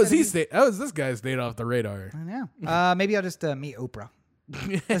is this guy stayed off the radar? I know. Maybe I'll just meet Oprah.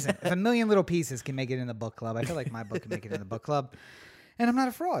 Listen, if a million little pieces can make it in the book club, I feel like my book can make it in the book club. And I'm not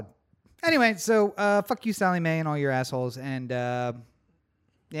a fraud. Anyway, so fuck you, Sally Mae, and all your assholes. And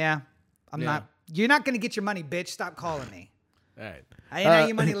yeah, I'm not. You're not going to get your money, bitch. Stop calling me. All right. I didn't have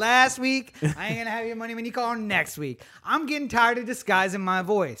your money last week. I ain't going to have your money when you call next week. I'm getting tired of disguising my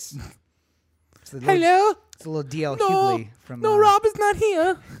voice. Hello? It's a little D.L. Hughley from... No, Rob is not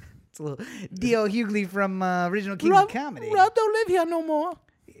here. It's a little D.L. Hughley from Original Kings of Comedy. Rob don't live here no more.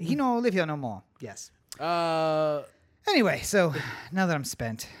 He don't live here no more. Yes. Anyway, so now that I'm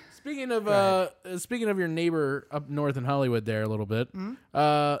spent... Speaking of your neighbor up north in Hollywood there a little bit,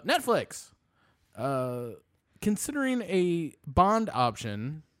 Netflix considering a bond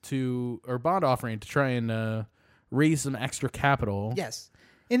offering to try and raise some extra capital. Yes.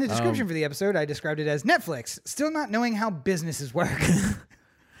 In the description for the episode, I described it as Netflix still not knowing how businesses work.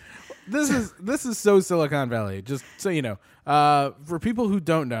 This is so Silicon Valley. Just so you know, for people who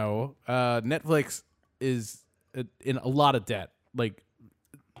don't know, Netflix is in a lot of debt, like.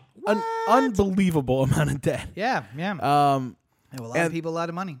 An unbelievable amount of debt. Yeah. A lot of people, a lot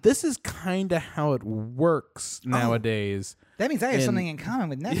of money. This is kind of how it works nowadays. That means I have something in common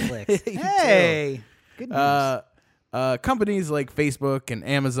with Netflix. Hey, good news. Companies like Facebook and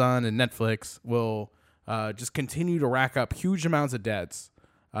Amazon and Netflix will just continue to rack up huge amounts of debts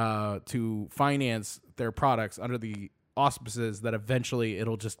to finance their products under the auspices that eventually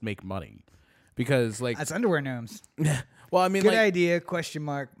it'll just make money. Because that's underwear gnomes. Well, I mean, good idea, question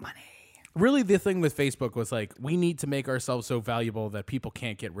mark, money. Really, the thing with Facebook was like, we need to make ourselves so valuable that people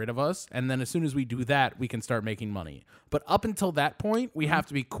can't get rid of us. And then as soon as we do that, we can start making money. But up until that point, we have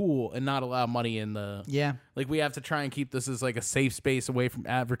to be cool and not allow money in the... Yeah. Like, we have to try and keep this as like a safe space away from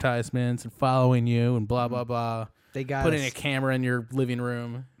advertisements and following you and blah, blah, blah. They got Putting us. a camera in your living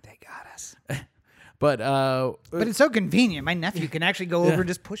room. They got us. But it's so convenient. My nephew can actually go over and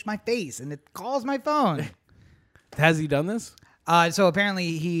just push my face, and it calls my phone. Has he done this? So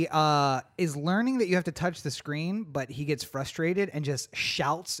apparently he is learning that you have to touch the screen, but he gets frustrated and just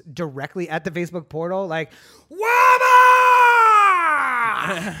shouts directly at the Facebook portal like, "Waba!"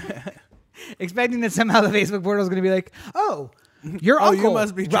 expecting that somehow the Facebook portal is going to be like, "Oh, your uncle, you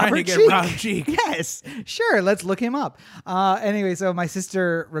must be trying to get Rob Cheek." Yes, sure, let's look him up. Anyway, so my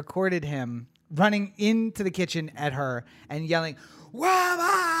sister recorded him running into the kitchen at her and yelling,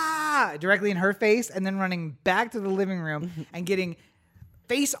 "Waba!" directly in her face, and then running back to the living room and getting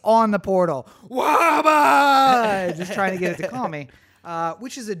face on the portal, "Waba!" just trying to get it to call me,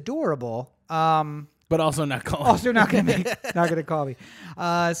 which is adorable. But also not calling. Also not gonna call me.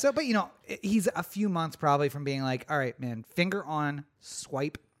 But you know, he's a few months probably from being like, all right, man, finger on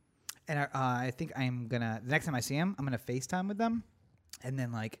swipe. And I think I'm gonna, the next time I see him, I'm gonna FaceTime with them, and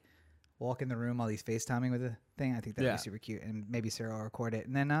then like walk in the room while he's FaceTiming with the thing. I think that'd be super cute, and maybe Sarah will record it,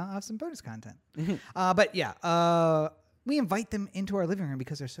 and then I'll have some bonus content. But yeah, we invite them into our living room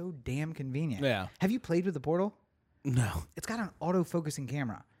because they're so damn convenient. Yeah. Have you played with the portal? No. It's got an auto-focusing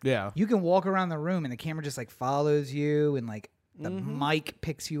camera. Yeah. You can walk around the room and the camera just like follows you, and like the mic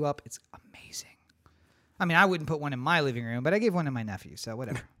picks you up. It's amazing. I mean, I wouldn't put one in my living room, but I gave one to my nephew, so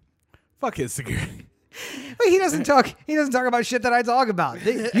whatever. Fuck his security. But he doesn't talk about shit that I talk about.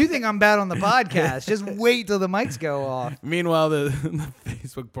 You think I'm bad on the podcast. Just wait till the mics go off. Meanwhile, the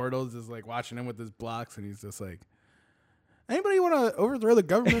Facebook portal is just like watching him with his blocks, and he's just like, anybody want to overthrow the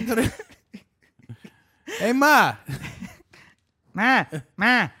government today? Hey, Ma. Ma.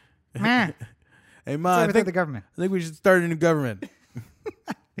 Hey, Ma. Overthrow the government. I think we should start a new government.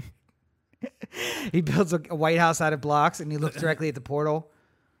 He builds a White House out of blocks, and he looks directly at the portal,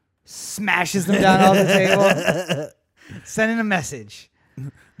 smashes them down off the table, sending a message.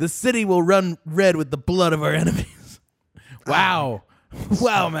 The city will run red with the blood of our enemies. Wow.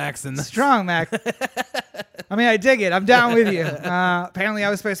 Wow, Maxon. Strong, Mac. I mean, I dig it. I'm down with you. Apparently, I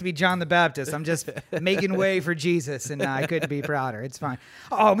was supposed to be John the Baptist. I'm just making way for Jesus, and I couldn't be prouder. It's fine.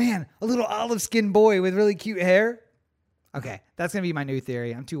 Oh, man. A little olive-skinned boy with really cute hair. Okay, that's going to be my new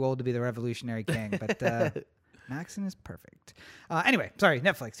theory. I'm too old to be the revolutionary king, but Maxon is perfect. Anyway, sorry,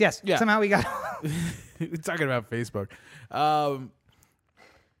 Netflix. Yes. Yeah. Somehow we got. We're talking about Facebook.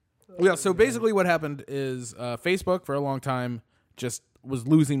 Yeah, so basically what happened is Facebook for a long time just was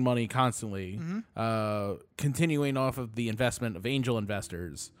losing money constantly, continuing off of the investment of angel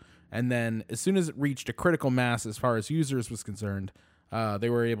investors. And then as soon as it reached a critical mass as far as users was concerned, they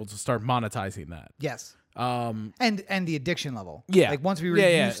were able to start monetizing that. Yes. And the addiction level. Yeah. Like once we were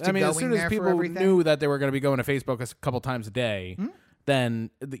used to I mean, going as soon there as for people everything. knew that they were going to be going to Facebook a couple times a day, then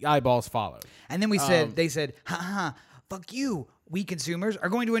the eyeballs followed. And then they said, fuck you. We consumers are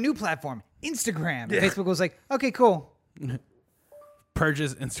going to a new platform, Instagram. And Facebook was like, okay, cool.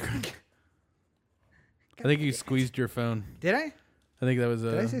 Purges Instagram. I think you squeezed your phone. Did I? I think that was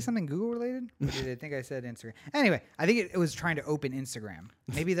Did I say something Google related? Or did I think I said Instagram? Anyway, I think it was trying to open Instagram.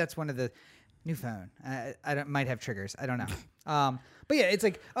 Maybe that's one of the new phone. Might have triggers. I don't know. But yeah, it's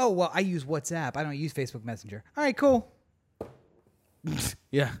like, oh, well, I use WhatsApp. I don't use Facebook Messenger. All right, cool.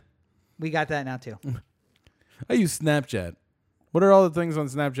 Yeah. We got that now too. I use Snapchat. What are all the things on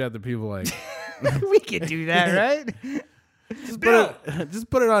Snapchat that people like? We could do that, right? Just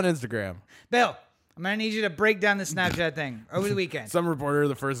put it on Instagram. Bill, I'm going to need you to break down the Snapchat thing over the weekend. Some reporter,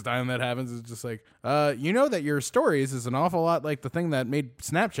 the first time that happens, is just like, you know that your stories is an awful lot like the thing that made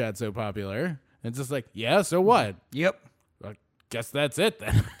Snapchat so popular. And it's just like, yeah, so what? Yep. I guess that's it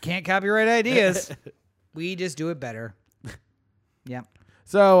then. Can't copyright ideas. We just do it better. Yep.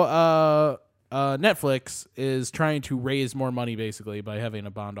 So, Netflix is trying to raise more money basically by having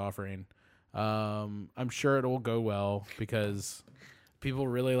a bond offering. I'm sure it will go well because people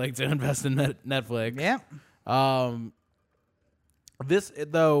really like to invest in Netflix. Yeah. This,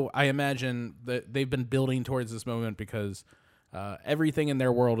 though, I imagine that they've been building towards this moment because everything in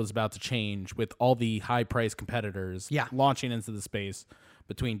their world is about to change with all the high-priced competitors launching into the space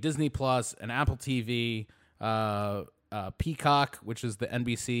between Disney Plus and Apple TV, Peacock, which is the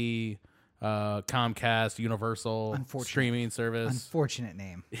NBC, Comcast, Universal streaming service. Unfortunate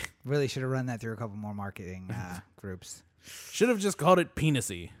name. Really should have run that through a couple more marketing groups. Should have just called it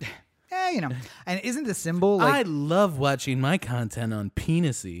Penisy. Yeah, you know. And isn't the symbol like I love watching my content on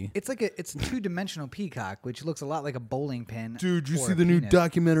Penisy. it's like it's a 2-dimensional peacock, which looks a lot like a bowling pin. Dude, you or see a the new penis.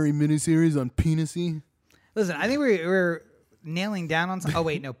 documentary miniseries on Penisy? Listen, I think we're nailing down on some. Oh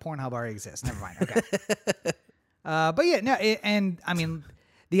wait, no, Pornhub already exists. Never mind. Okay. But yeah, no, and I mean,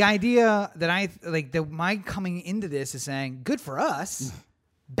 the idea that I like, my coming into this is saying, good for us,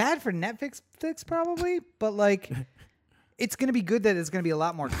 bad for Netflix probably, but like, it's going to be good that it's going to be a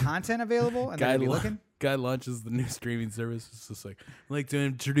lot more content available, and they're going to be looking. Guy launches the new streaming service. It's just like, I'd like to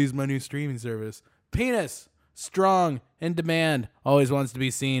introduce my new streaming service. Penis, strong, in demand, always wants to be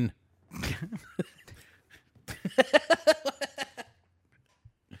seen.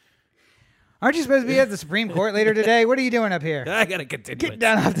 Aren't you supposed to be at the Supreme Court later today? What are you doing up here? I gotta continue. Get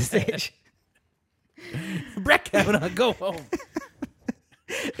down off the stage. Brett Kavanaugh, go home.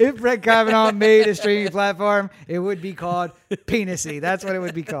 If Brett Kavanaugh made a streaming platform, it would be called Penisy. That's what it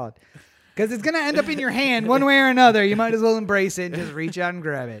would be called. Because it's going to end up in your hand one way or another. You might as well embrace it and just reach out and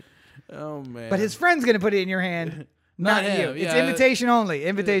grab it. Oh man! But his friend's going to put it in your hand, not him, you. It's yeah. invitation only.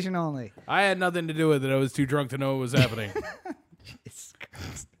 Invitation only. I had nothing to do with it. I was too drunk to know what was happening. Jesus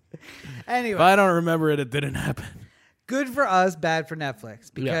Christ. Anyway. If I don't remember it, it didn't happen. Good for us, bad for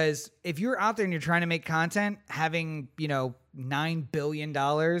Netflix. Because if you're out there and you're trying to make content, having, $9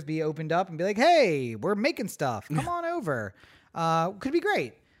 billion be opened up and be like, hey, we're making stuff. Come on over. Could be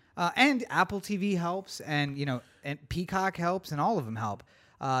great. And Apple TV helps, and and Peacock helps, and all of them help.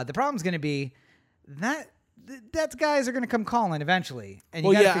 The problem's going to be that guys are going to come calling eventually, and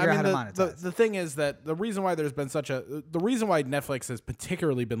you got to figure out how to monetize. The thing is that the reason why there's been the reason why Netflix has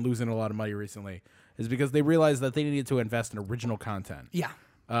particularly been losing a lot of money recently is because they realized that they needed to invest in original content. Yeah.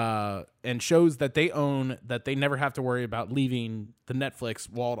 And shows that they own, that they never have to worry about leaving the Netflix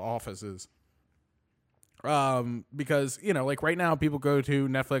walled offices. Because, like right now people go to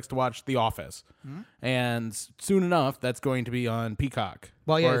Netflix to watch The Office. Mm-hmm. And soon enough, that's going to be on Peacock.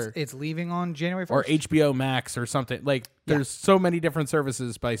 Well, yeah, it's leaving on January 1st. Or HBO Max or something. Like, there's so many different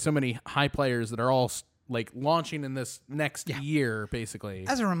services by so many high players that are all, like, launching in this next year, basically.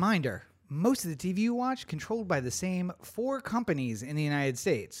 As a reminder, most of the TV you watch controlled by the same 4 companies in the United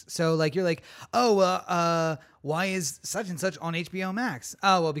States. So, like, you're like, why is such and such on HBO Max?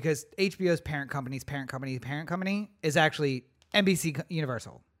 Oh, well, because HBO's parent company is actually NBC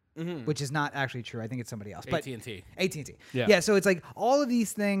Universal, which is not actually true. I think it's somebody else. AT&T. AT&T. Yeah. Yeah, so it's like all of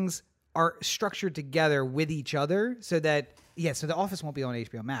these things are structured together with each other so that, so The Office won't be on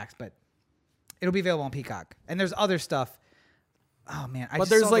HBO Max, but it'll be available on Peacock. And there's other stuff. Oh man, but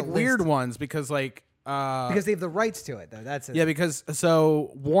there's like weird ones because like Because they have the rights to it, though. That's it. Yeah, because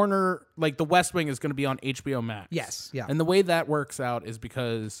so Warner, like The West Wing, is going to be on HBO Max. Yes, yeah. And the way that works out is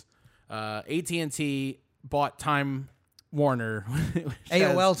because AT&T bought Time Warner, which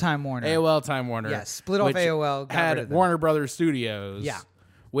AOL Time Warner. AOL Time Warner. Yes, split off which AOL, got rid had of them. Warner Brothers Studios. Yeah.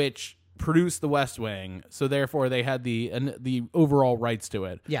 which produced The West Wing, so therefore they had the overall rights to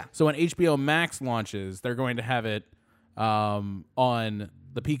it. Yeah. So when HBO Max launches, they're going to have it on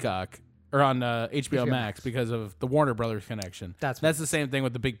the Peacock or on HBO Max because of the Warner Brothers connection. That's the same thing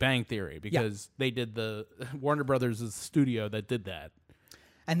with The Big Bang Theory because they did Warner Brothers is the studio that did that.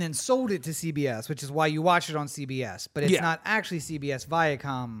 And then sold it to CBS, which is why you watch it on CBS. But it's Yeah. not actually CBS.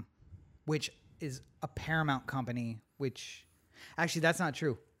 Viacom, which is a Paramount company, which actually that's not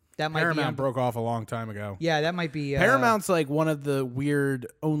true. That might Paramount be broke off a long time ago. Yeah, that might be Paramount's like one of the weird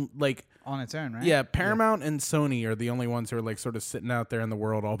on its own, right? Yeah, Paramount and Sony are the only ones who are like sort of sitting out there in the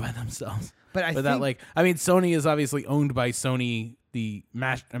world all by themselves. But I think Sony is obviously owned by Sony, the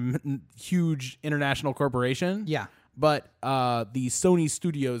huge international corporation. Yeah. But the Sony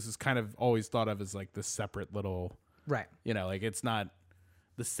Studios is kind of always thought of as like this separate little, Right. like it's not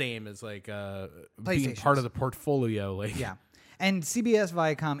the same as like being PlayStation's. part of the portfolio. Like, Yeah. And CBS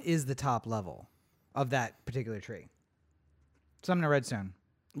Viacom is the top level of that particular tree. Sumner Redstone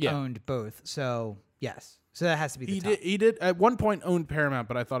owned both. So, yes. So that has to be the top. He did at one point owned Paramount,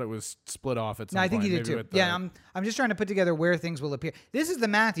 but I thought it was split off at some No, I point. think he did maybe too. Yeah, I'm just trying to put together where things will appear. This is the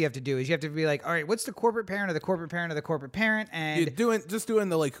math you have to do. Is you have to be like, all right, what's the corporate parent of the corporate parent of the corporate parent, and doing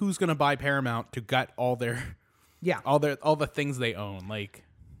the like who's going to buy Paramount to gut all their all the things they own. Like,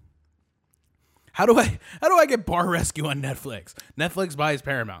 how do I get Bar Rescue on Netflix? Netflix buys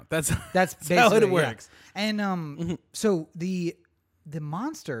Paramount. That's basically how it works. Yeah. And so the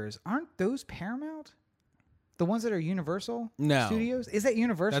monsters, aren't those Paramount? The ones that are Universal No. Studios? Is that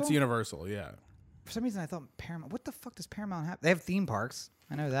Universal? That's Universal. Yeah. For some reason, I thought Paramount. What the fuck does Paramount have? They have theme parks.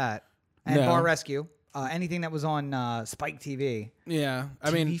 I know that. And No. Bar Rescue. Anything that was on Spike TV. Yeah.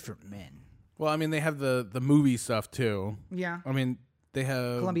 I TV mean, for men. well, I mean, they have the movie stuff too. Yeah. I mean, they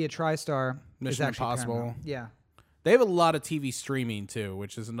have Columbia TriStar. Mission is actually Impossible. Paramount. Yeah. They have a lot of TV streaming too,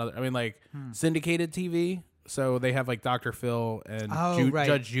 which is another. I mean, like syndicated TV. So they have like Dr. Phil and right.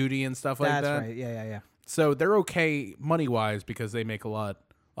 Judge Judy and stuff like That's that. right. Yeah. So they're okay money wise because they make a lot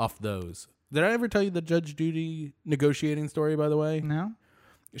off those. Did I ever tell you the Judge Judy negotiating story? By the way, No?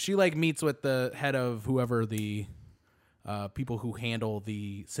 she like meets with the head of whoever the people who handle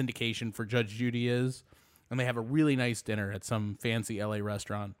the syndication for Judge Judy is, and they have a really nice dinner at some fancy LA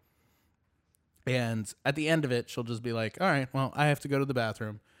restaurant. And at the end of it, she'll just be like, "All right, well, I have to go to the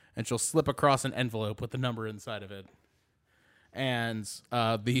bathroom," and she'll slip across an envelope with the number inside of it. And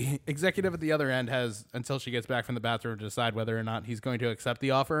the executive at the other end has until she gets back from the bathroom to decide whether or not he's going to accept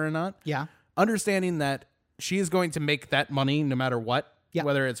the offer or not. Yeah. Understanding that she is going to make that money no matter what,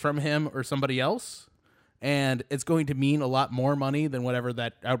 whether it's from him or somebody else. And it's going to mean a lot more money than whatever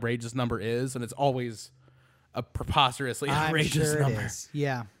that outrageous number is. And it's always a preposterously outrageous number. It is.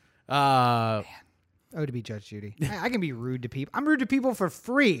 Yeah. Uh, Oh, to be Judge Judy. I can be rude to people. I'm rude to people for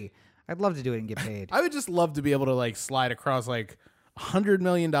free. I'd love to do it and get paid. I would just love to be able to like slide across like $100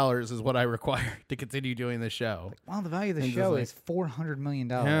 million is what I require to continue doing this show. Well, the value of the And show just, is $400 million.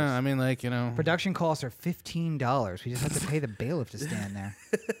 Yeah, I mean, like, Production costs are $15. We just have to pay the bailiff to stand there.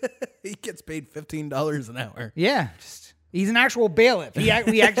 he gets paid $15 an hour. Yeah, he's an actual bailiff. We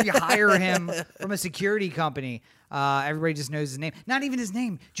actually hire him from a security company. Everybody just knows his name. Not even his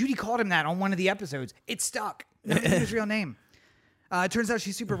name. Judy called him that on one of the episodes. It stuck. Not even his real name. It turns out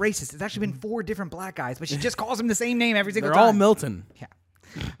she's super racist. It's actually been 4 different black guys, but she just calls him the same name every single They're time. all Milton.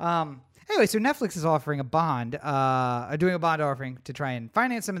 Yeah. Anyway, so Netflix is offering a bond, doing a bond offering to try and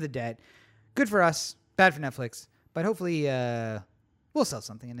finance some of the debt. Good for us, bad for Netflix, but hopefully we'll sell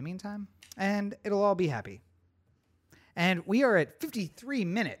something in the meantime, and it'll all be happy. And we are at 53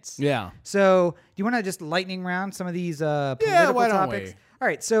 minutes. Yeah. So do you want to just lightning round some of these political why don't topics? we? All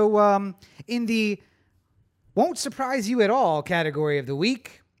right. So in the won't surprise you at all category of the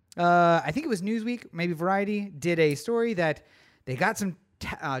week, I think it was Newsweek, maybe Variety, did a story that they got some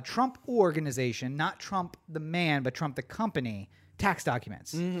Trump organization, not Trump the man, but Trump the company, tax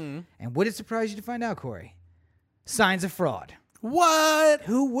documents. Mm-hmm. And what did surprise you to find out, Corey? Signs of fraud. What?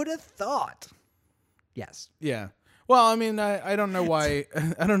 Who would have thought? Yes. Yeah. Well, I mean, I don't know why.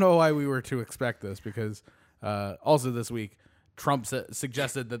 I don't know why we were to expect this because also this week, Trump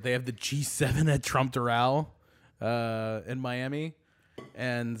suggested that they have the G7 at Trump Doral in Miami.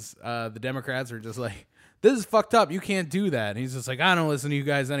 and the Democrats are just like, this is fucked up. You can't do that. And he's just like, I don't listen to you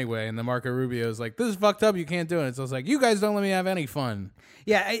guys anyway. And then Marco Rubio is like, this is fucked up. You can't do it. So it's like, you guys don't let me have any fun.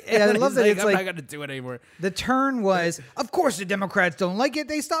 Yeah, I love that. It's I'm like not gonna do it anymore. the turn was, of course, the Democrats don't like it.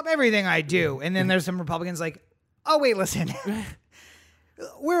 They stop everything I do. And then there's some Republicans like, oh wait, listen,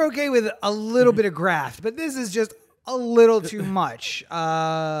 we're okay with a little bit of graft, but this is just a little too much.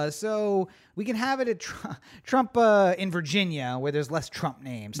 So we can have it at Trump in Virginia, where there's less Trump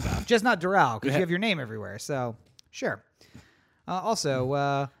name stuff, just not Doral, because you have your name everywhere. So sure.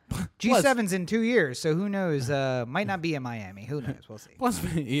 Also, G7's in 2 years, so who knows? Might not be in Miami. Who knows? We'll see. Plus,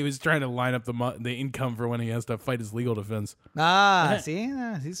 he was trying to line up the income for when he has to fight his legal defense. See,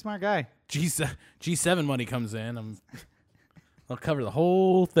 he's a smart guy. G7 money comes in. I'll cover the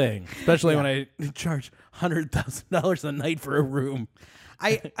whole thing, especially when I charge $100,000 a night for a room.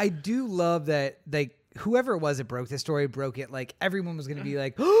 I do love that, like, whoever it was that broke this story broke it. Like, everyone was going to be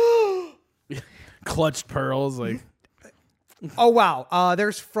like, clutched pearls, like. Oh, wow.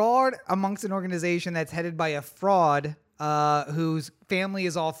 There's fraud amongst an organization that's headed by a fraud whose family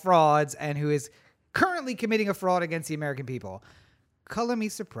is all frauds and who is currently committing a fraud against the American people. Color me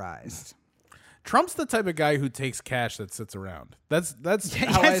surprised. Trump's the type of guy who takes cash that sits around. That's how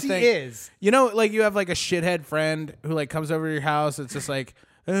yes, I think. He is. You know, like you have like a shithead friend who like comes over to your house. It's just like,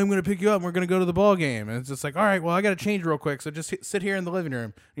 hey, I'm going to pick you up. And we're going to go to the ball game. And it's just like, all right, well, I got to change real quick. So just sit here in the living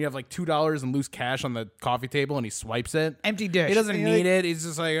room. And you have like $2 in loose cash on the coffee table and he swipes it. Empty dish. He doesn't need it. He's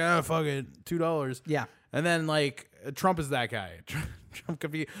just like, oh, fuck it. $2. Yeah. And then like Trump is that guy. Trump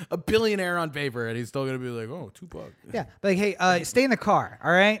could be a billionaire on paper and he's still going to be like, oh, $2. Yeah. Like, hey, stay in the car.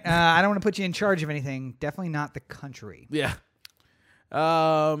 All right. I don't want to put you in charge of anything. Definitely not the country. Yeah.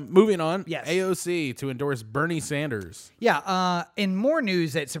 Moving on. Yes. AOC to endorse Bernie Sanders. Yeah. In more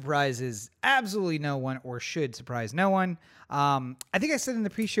news that surprises absolutely no one or should surprise no one. I think I said in the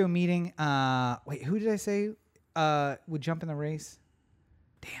pre-show meeting, wait, who did I say would jump in the race?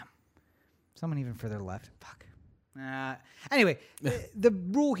 Damn. Someone even further left. Fuck. Anyway, the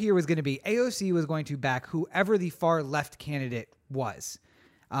rule here was going to be AOC was going to back whoever the far left candidate was.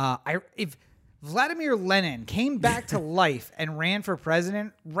 If Vladimir Lenin came back to life and ran for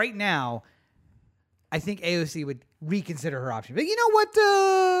president right now, I think AOC would reconsider her option. But you know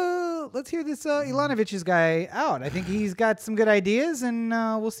what? Let's hear this Ilanovich's guy out. I think he's got some good ideas, and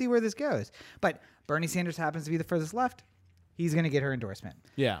we'll see where this goes. But Bernie Sanders happens to be the furthest left. He's going to get her endorsement.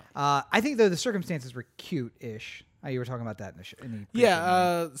 Yeah. I think, though, the circumstances were cute-ish. You were talking about that in the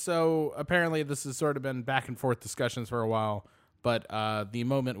yeah. So apparently this has sort of been back and forth discussions for a while. But the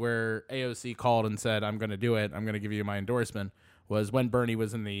moment where AOC called and said, I'm going to do it, I'm going to give you my endorsement, was when Bernie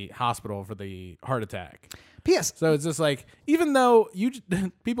was in the hospital for the heart attack. P.S. So it's just like, even though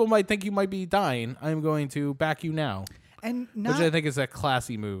people might think you might be dying, I'm going to back you now. And which I think is a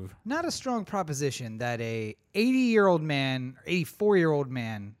classy move. Not a strong proposition that a 80-year-old man, 84-year-old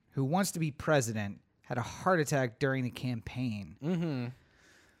man who wants to be president had a heart attack during the campaign. Mm-hmm.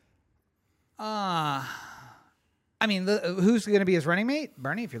 I mean, who's going to be his running mate?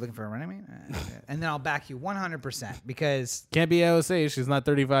 Bernie, if you're looking for a running mate. And then I'll back you 100% because... Can't be AOC. She's not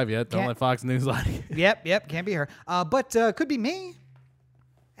 35 yet. Don't let Fox News lie. Yep. Can't be her. But could be me.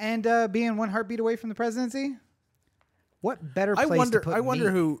 And being one heartbeat away from the presidency. What better place to put I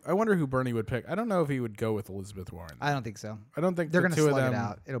wonder who Bernie would pick. I don't know if he would go with Elizabeth Warren. I don't think so. I don't think they're going to slug them, it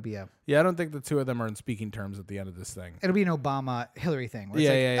out. It'll be a... Yeah, I don't think the two of them are in speaking terms at the end of this thing. It'll be an Obama-Hillary thing. Where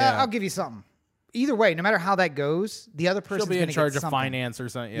Yeah. I'll give you something. Either way, no matter how that goes, the other person's She'll be in charge of something. finance or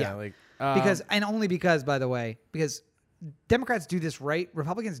something. Yeah. Like only because, by the way, because Democrats do this right,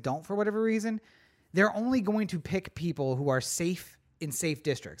 Republicans don't for whatever reason. They're only going to pick people who are safe in safe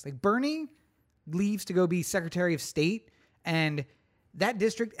districts. Like Bernie leaves to go be Secretary of State, and that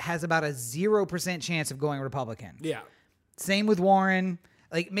district has about a 0% chance of going Republican. Yeah. Same with Warren.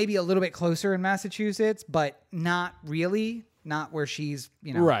 Like maybe a little bit closer in Massachusetts, but not really. Not where she's,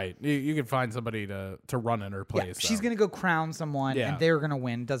 Right. You can find somebody to run in her place. Yeah, she's going to go crown someone, and they're going to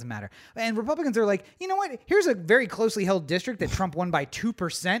win. Doesn't matter. And Republicans are like, you know what? Here's a very closely held district that Trump won by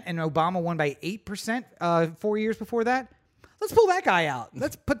 2% and Obama won by 8% 4 years before that. Let's pull that guy out.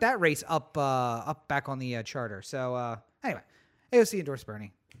 Let's put that race up back on the charter. So anyway, AOC endorsed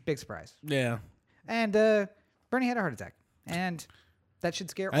Bernie. Big surprise. Yeah. And Bernie had a heart attack, and that should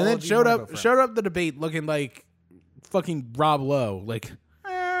scare. And then showed up the debate looking like fucking Rob Lowe, like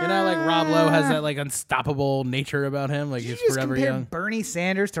like Rob Lowe has that like unstoppable nature about him, like he's forever young. Bernie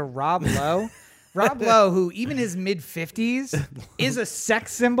Sanders to Rob Lowe. Rob Lowe, who even his mid-50s is a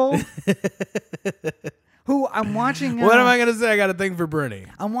sex symbol, who I'm watching. What am I gonna say? I got a thing for Bernie.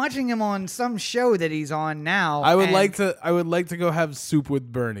 I'm watching him on some show that he's on now. I would like to go have soup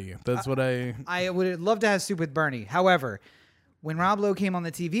with Bernie. That's what I would love to have soup with Bernie. However, when Rob Lowe came on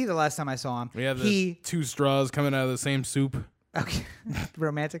the TV the last time I saw him, we have the two straws coming out of the same soup. Okay,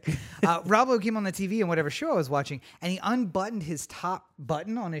 romantic. Rob Lowe came on the TV in whatever show I was watching, and he unbuttoned his top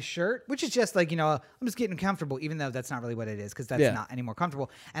button on his shirt, which is just like, I'm just getting comfortable, even though that's not really what it is, because that's not any more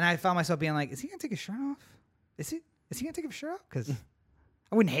comfortable. And I found myself being like, is he going to take his shirt off? Is he going to take his shirt off? Because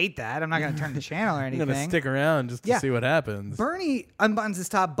I wouldn't hate that. I'm not going to turn the channel or anything. I'm going to stick around just to see what happens. Bernie unbuttons his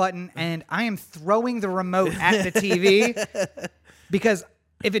top button, and I am throwing the remote at the TV because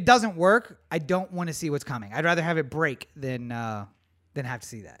if it doesn't work, I don't want to see what's coming. I'd rather have it break than have to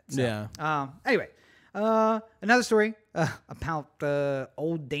see that. So, yeah. Anyway, another story about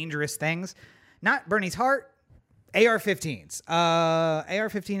old dangerous things. Not Bernie's heart. AR-15s.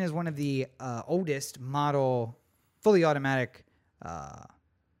 AR-15 is one of the oldest model fully automatic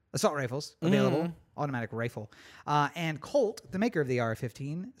assault rifles available. Automatic rifle. And Colt, the maker of the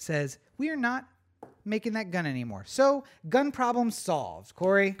AR-15, says we are not making that gun anymore. So gun problem solved.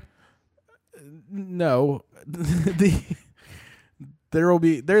 Corey? No.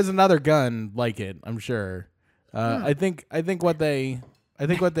 There's another gun like it, I'm sure. I think what they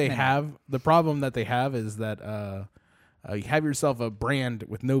have, the problem that they have is that you have yourself a brand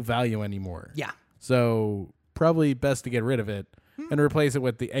with no value anymore. Yeah. So probably best to get rid of it and replace it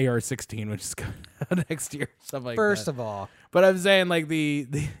with the AR-16, which is coming out next year. Stuff like First that. of all. But I'm saying like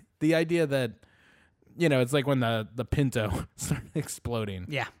the idea that it's like when the Pinto started exploding.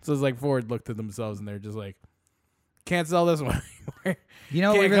 Yeah. So it's like Ford looked at themselves and they're just like, can't sell this one anymore.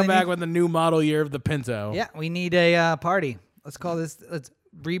 Can't really come back with the new model year of the Pinto. Yeah, we need a party. Let's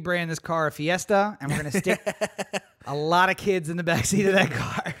rebrand this car a Fiesta, and we're going to stick a lot of kids in the backseat of that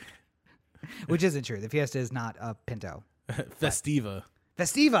car. Which isn't true. The Fiesta is not a Pinto. Festiva.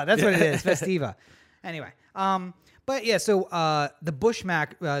 Festiva, that's what it is. Festiva. Anyway, but yeah, so the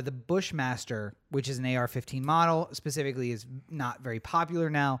Bushmaster, which is an AR-15 model, specifically is not very popular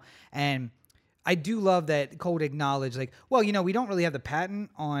now, and I do love that Colt acknowledged, like, well, we don't really have the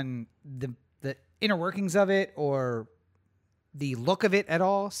patent on the inner workings of it or the look of it at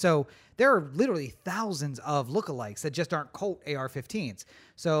all. So there are literally thousands of lookalikes that just aren't Colt AR-15s.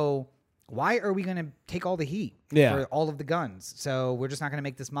 So why are we going to take all the heat for all of the guns? So we're just not going to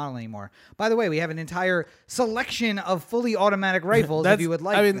make this model anymore. By the way, we have an entire selection of fully automatic rifles if you would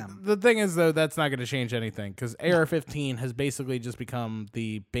like them. The thing is, though, that's not going to change anything because AR-15 has basically just become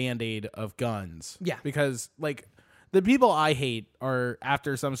the Band-Aid of guns. Yeah. Because, like, the people I hate are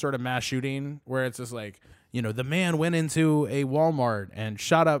after some sort of mass shooting where it's just like, the man went into a Walmart and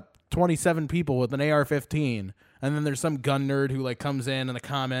shot up 27 people with an AR-15. And then there's some gun nerd who like comes in the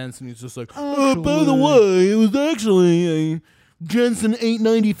comments and he's just like, by the way, it was actually a Jensen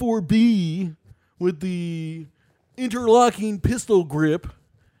 894B with the interlocking pistol grip.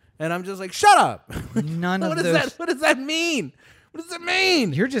 And I'm just like, shut up. None of those. What does that mean? What does it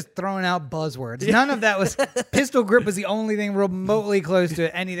mean? You're just throwing out buzzwords. None of that was pistol grip was the only thing remotely close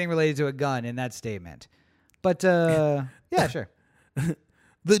to anything related to a gun in that statement. But yeah, sure.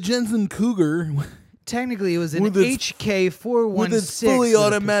 The Jensen Cougar. Technically, it was an HK416 with its fully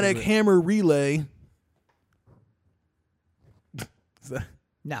automatic hammer relay.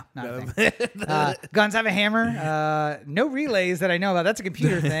 No, not a thing. Guns have a hammer. No relays that I know about. That's a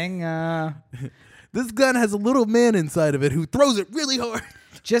computer thing. This gun has a little man inside of it who throws it really hard.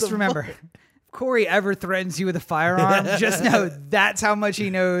 Just remember, if Corey ever threatens you with a firearm, just know that's how much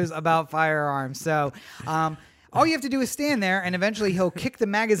he knows about firearms. So, all you have to do is stand there, and eventually he'll kick the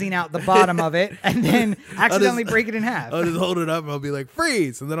magazine out the bottom of it, and then accidentally break it in half. I'll just hold it up, and I'll be like,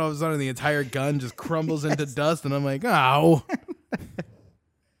 freeze! And then all of a sudden, the entire gun just crumbles into dust, and I'm like, ow.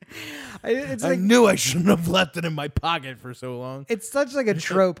 I knew I shouldn't have left it in my pocket for so long. It's such like a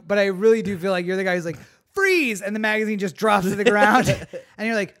trope, but I really do feel like you're the guy who's like, freeze! And the magazine just drops to the ground, and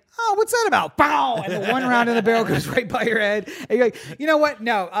you're like, oh, what's that about? Pow! And the one round in the barrel goes right by your head. And you're like, you know what?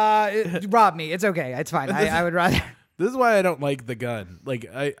 No, rob me. It's okay. It's fine. I would rather. This is why I don't like the gun. Like,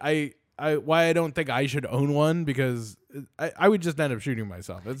 why I don't think I should own one, because I would just end up shooting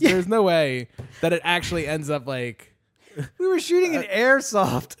myself. There's no way that it actually ends up like. We were shooting an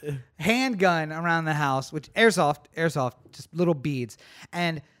airsoft handgun around the house, which airsoft, just little beads.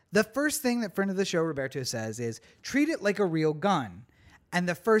 And the first thing that friend of the show, Roberto, says is treat it like a real gun. And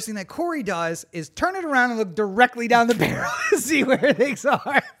the first thing that Corey does is turn it around and look directly down the barrel to see where things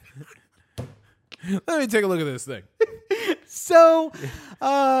are. Let me take a look at this thing. So,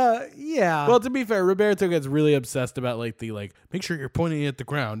 yeah. Well, to be fair, Roberto gets really obsessed about make sure you're pointing at the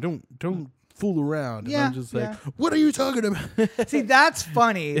ground. Don't fool around. Yeah, and I'm just like, yeah. what are you talking about? See, that's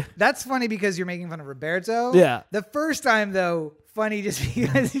funny. That's funny because you're making fun of Roberto. Yeah. The first time, though, funny just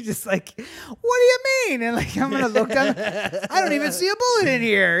because he's just like, what do you mean? And like, I'm going to look down. I don't even see a bullet in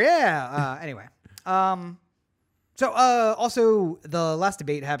here. Yeah. Anyway. So also, the last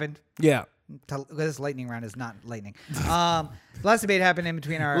debate happened. Yeah. This lightning round is not lightning. The last debate happened in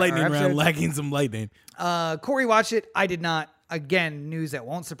between our Lightning round, episodes. lacking some lightning. Corey watched it. I did not. Again, news that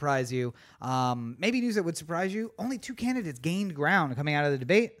won't surprise you. Maybe news that would surprise you. Only 2 candidates gained ground coming out of the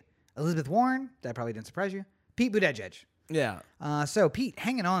debate. Elizabeth Warren. That probably didn't surprise you. Pete Buttigieg. Yeah. So Pete,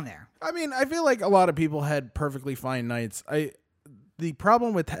 hanging on there. I mean, I feel like a lot of people had perfectly fine nights. The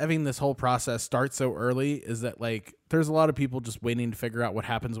problem with having this whole process start so early is that, like, there's a lot of people just waiting to figure out what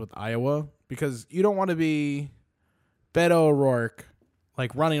happens with Iowa, because you don't want to be Beto O'Rourke,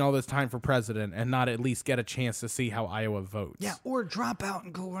 like, running all this time for president and not at least get a chance to see how Iowa votes. Yeah, or drop out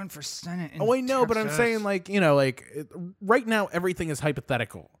and go run for Senate. Oh, I know, but I'm saying, like, you know, like, right now everything is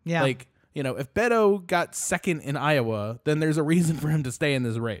hypothetical. Yeah. Like, you know, if Beto got second in Iowa, then there's a reason for him to stay in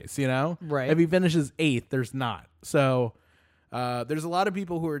this race, you know? Right. If he finishes 8th, there's not. So there's a lot of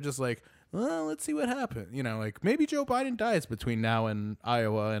people who are just like, well, let's see what happens. You know, like, maybe Joe Biden dies between now and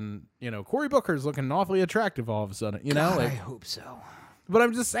Iowa, and, you know, Cory Booker's looking awfully attractive all of a sudden, you know? God, Like, I hope so. but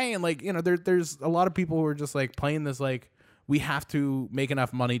I'm just saying, like, you know, there's a lot of people who are just, like, playing this, like, we have to make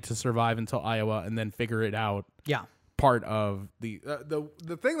enough money to survive until Iowa and then figure it out. Yeah. Part of the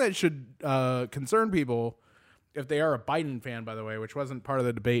thing that should concern people, if they are a Biden fan, by the way, which wasn't part of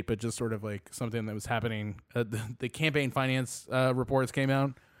the debate, but just sort of like something that was happening. The campaign finance reports came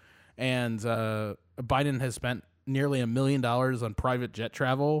out, and Biden has spent nearly $1 million on private jet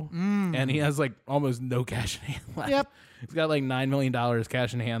travel, and he has like almost no cash in hand left. Yep. He's got like $9 million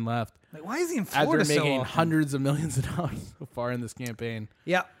cash in hand left. Like, why is he in Florida After so making often? hundreds of millions of dollars so far in this campaign.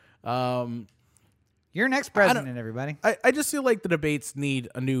 Yeah. Um, You're next president, everybody. I just feel like the debates need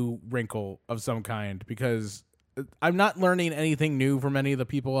a new wrinkle of some kind, because I'm not learning anything new from any of the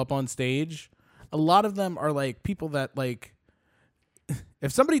people up on stage. A lot of them are like people that, like,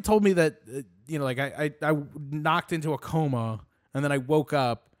 if somebody told me that, you know, like I knocked into a coma and then I woke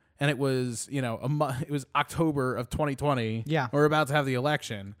up and it was, you know, it was October of 2020. Yeah. We're about to have the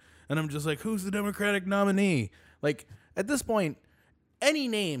election. And I'm just like, who's the Democratic nominee? Like, at this point, any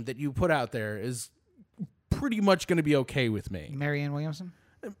name that you put out there is pretty much going to be okay with me. Marianne Williamson?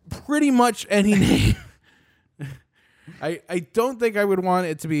 Pretty much any name. I don't think I would want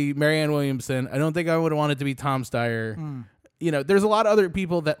it to be Marianne Williamson. I don't think I would want it to be Tom Steyer. You know, there's a lot of other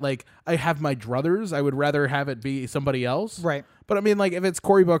people that, like, I have my druthers. I would rather have it be somebody else. Right. But I mean, like, if it's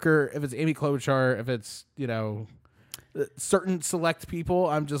Cory Booker, if it's Amy Klobuchar, if it's, you know, certain select people,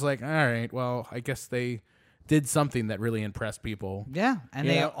 I'm just like, all right, well, I guess they did something that really impressed people. Yeah. And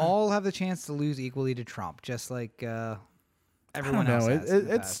You they know? all have the chance to lose equally to Trump, just like everyone I else don't know. has. in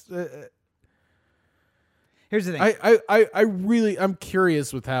the It's past. Here's the thing. I'm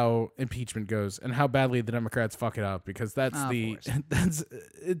curious with how impeachment goes and how badly the Democrats fuck it up, because that's that's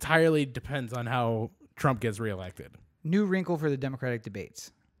entirely depends on how Trump gets reelected. New wrinkle for the Democratic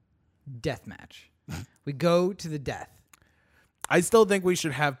debates. Death match. We go to the death. I still think we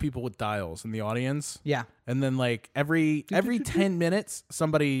should have people with dials in the audience. Yeah. And then, like, every 10 minutes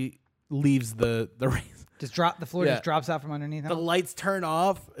somebody leaves the race. Just drop the floor Yeah. just drops out from underneath The them. lights turn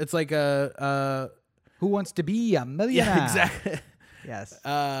off. It's like a Who wants to be a millionaire? yeah, exactly. Yes.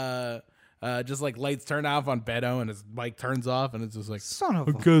 Just like lights turn off on Beto and his mic turns off, and it's just like, Son of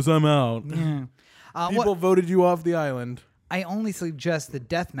a... because I'm out. Yeah. People voted you off the island. I only suggest the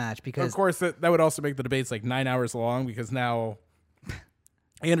death match because Of course, that would also make the debates like 9 hours long, because now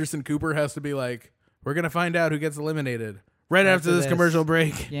Anderson Cooper has to be like, we're going to find out who gets eliminated right after this commercial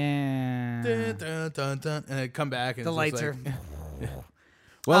break. Yeah. Dun, dun, dun, dun, and it come back. And The it's lights just are... like,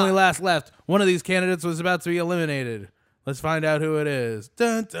 when we last left, one of these candidates was about to be eliminated. Let's find out who it is.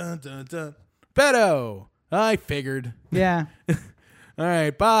 Dun, dun, dun, dun. Beto. I figured. Yeah. All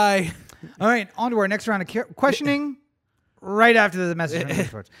right, bye. All right, on to our next round of questioning right after the message from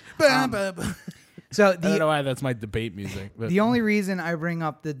experts. So I don't know why that's my debate music. But the only reason I bring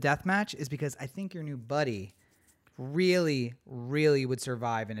up the death match is because I think your new buddy really, really would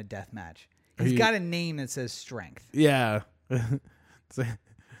survive in a death match. He's got a name that says strength. yeah.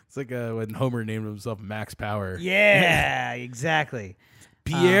 It's like when Homer named himself Max Power. Yeah, exactly.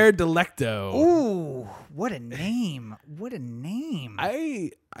 Pierre Delecto. Ooh, what a name. What a name.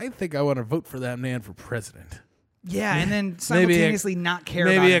 I think I want to vote for that man for president. Yeah, and then simultaneously not care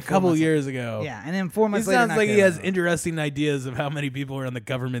about it. Maybe a couple years ago. Yeah, and then 4 months He later, sounds not like care he has about it. interesting ideas of how many people are on the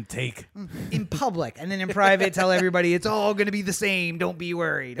government take. In public, and then in private, tell everybody it's all going to be the same. Don't be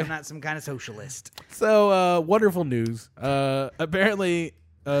worried. I'm not some kind of socialist. So, wonderful news. Apparently,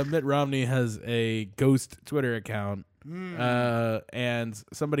 Mitt Romney has a ghost Twitter account, and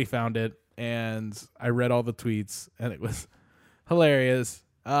somebody found it, and I read all the tweets, and it was hilarious.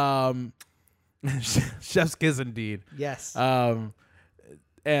 Chef's kiss indeed. Yes. And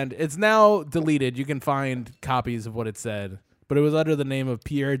it's now deleted. You can find copies of what it said, but it was under the name of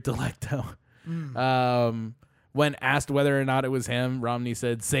Pierre Delecto. When asked whether or not it was him, Romney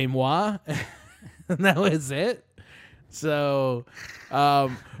said, "C'est moi," and that was it. So,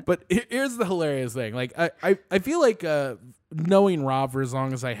 but here's the hilarious thing. Like, I feel like knowing Rob for as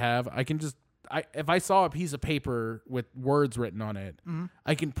long as I have, I can just, if I saw a piece of paper with words written on it,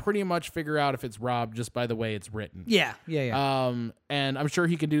 I can pretty much figure out if it's Rob just by the way it's written. Yeah. And I'm sure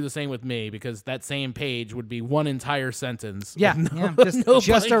he can do the same with me because that same page would be one entire sentence. Yeah, with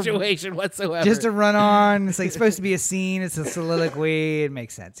just punctuation whatsoever. Just to run on. It's like it's supposed to be a scene. It's a soliloquy. It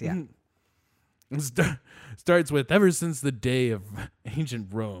makes sense. Yeah. Starts with, ever since the day of ancient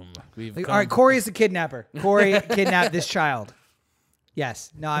Rome, we've All come. right, Corey is the kidnapper. Corey kidnapped this child.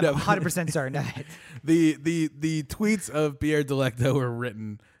 Yes. No, I'm 100% certain of it. The tweets of Pierre Delecto were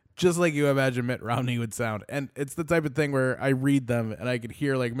written just like you imagine Mitt Romney would sound. And it's the type of thing where I read them and I could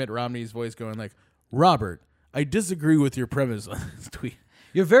hear like Mitt Romney's voice going like, "Robert, I disagree with your premise on this tweet.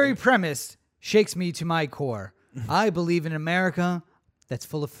 Your very premise shakes me to my core. I believe in America that's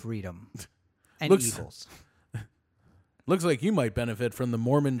full of freedom and evils." Looks like you might benefit from the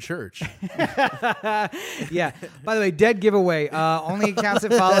Mormon Church. Yeah. By the way, dead giveaway. Only accounts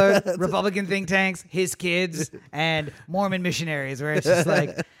that followed Republican think tanks, his kids, and Mormon missionaries, where it's just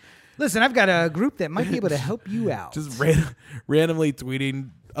like, listen, I've got a group that might be able to help you out. Just randomly tweeting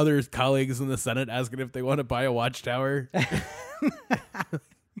other colleagues in the Senate asking if they want to buy a watchtower.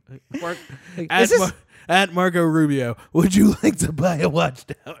 At Marco Rubio, would you like to buy a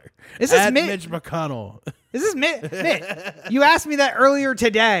watchtower? Is this at Mitt? Mitch McConnell. Is this Mitt? You asked me that earlier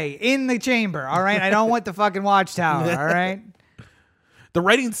today in the chamber, all right? I don't want the fucking watchtower, all right? The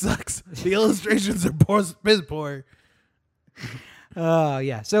writing sucks. The illustrations are piss poor.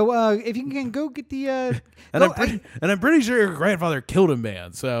 Yeah. So if you can go get the... And I'm pretty sure your grandfather killed a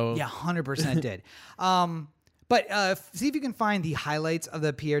man, so... Yeah, 100% did. But see if you can find the highlights of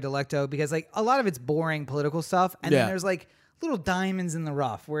the Pierre Delecto, because like a lot of it's boring political stuff, and then there's like little diamonds in the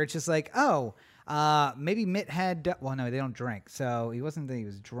rough where it's just like, oh, maybe Mitt had. Well, no, they don't drink, so he wasn't that he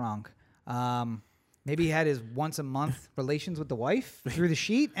was drunk. Maybe he had his once a month relations with the wife through the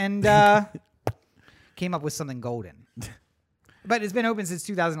sheet and came up with something golden. But it's been open since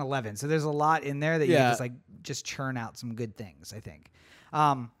 2011, so there's a lot in there that you can just churn out some good things, I think.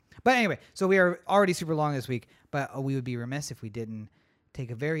 But anyway, so we are already super long this week, but we would be remiss if we didn't take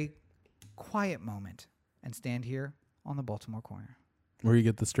a very quiet moment and stand here on the Baltimore corner. Where you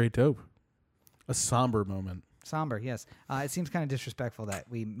get the straight dope. A somber moment. Somber, yes. It seems kind of disrespectful that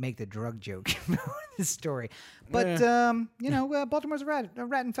we make the drug joke about this story. But, Baltimore's a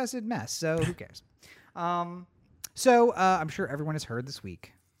rat-infested mess, so who cares? So I'm sure everyone has heard this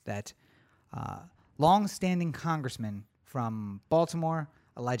week that long-standing congressman from Baltimore,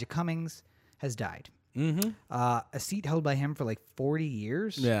 Elijah Cummings, has died. Mm-hmm. A seat held by him for like 40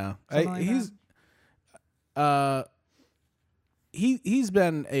 years. Yeah. He's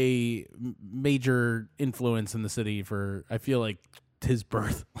been a major influence in the city for, I feel like, his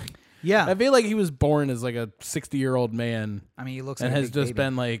birth. Yeah. I feel like he was born as like a 60-year-old man. I mean, he looks and like a has big just baby.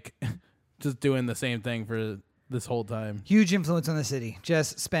 been like just doing the same thing for this whole time. Huge influence on the city.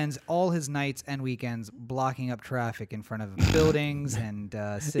 Just spends all his nights and weekends blocking up traffic in front of buildings and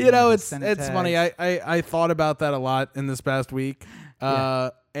sitting It's Senate funny. tags. I thought about that a lot in this past week,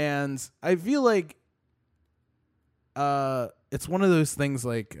 and I feel like it's one of those things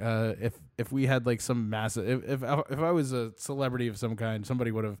like if we had like some massive if I was a celebrity of some kind,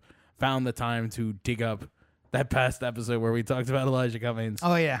 somebody would have found the time to dig up that past episode where we talked about Elijah Cummings.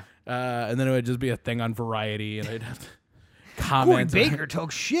 Oh yeah. And then it would just be a thing on Variety, and I'd have to Corey comment. Baker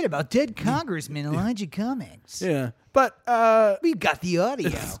talks shit about dead Congressman Elijah Cummings. Yeah, but We got the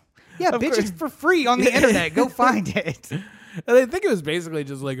audio. Yeah, Of bitch, course. it's for free on the internet. Go find it. and I think it was basically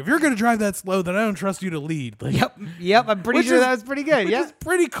just like, if you're going to drive that slow, then I don't trust you to lead. Like, Yep. I'm pretty Which sure is- that was pretty good. which Yeah. is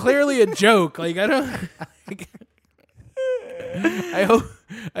pretty clearly a joke. Like, I don't.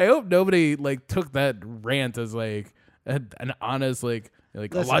 I hope nobody like took that rant as like an honest like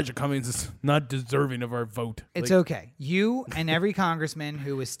Listen. Elijah Cummings is not deserving of our vote. It's Like, okay. You and every congressman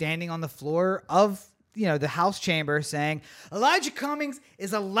who was standing on the floor of the House chamber saying Elijah Cummings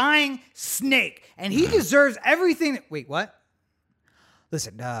is a lying snake and he deserves everything. Wait, what?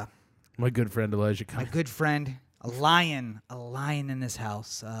 Listen, my good friend Elijah my Cummings. good friend, a lion in this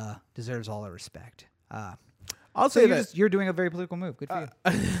house deserves all our respect. I'll So say that. you're doing a very political move. Good for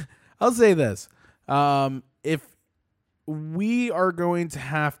you. I'll say this: if we are going to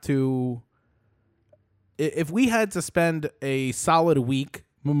have to, if we had to spend a solid week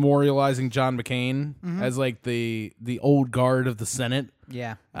memorializing John McCain as like the old guard of the Senate,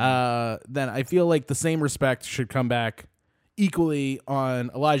 Yeah. then I feel like the same respect should come back equally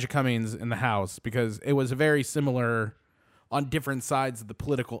on Elijah Cummings in the House, because it was very similar on different sides of the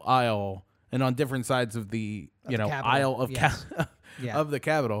political aisle and on different sides of the Capitol. aisle of Yes. Yeah. of the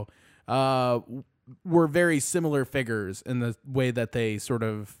Capitol. Were very similar figures in the way that they sort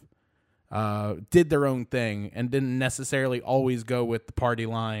of did their own thing and didn't necessarily always go with the party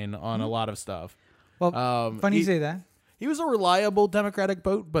line on a lot of stuff. Well, funny you say that. He was a reliable Democratic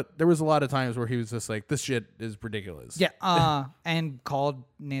vote, but there was a lot of times where he was just like, this shit is ridiculous. Yeah. And called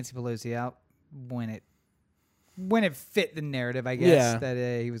Nancy Pelosi out when it fit the narrative, I guess,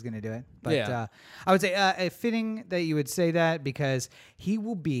 that he was going to do it. But I would say fitting that you would say that, because he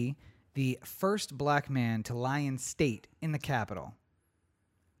will be the first black man to lie in state in the Capitol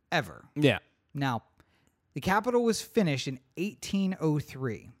ever. Yeah. Now, the Capitol was finished in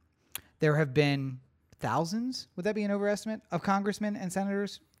 1803. There have been thousands, would that be an overestimate, of congressmen and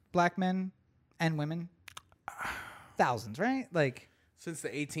senators, black men and women? Thousands, right? Like Since the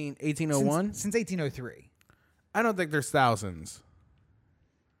 1801? Since 1803. I don't think there's thousands.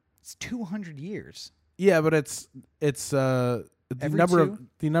 It's 200 years. Yeah, but it's the Every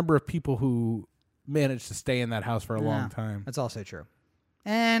number of people who managed to stay in that house for a long Yeah, time. That's also true.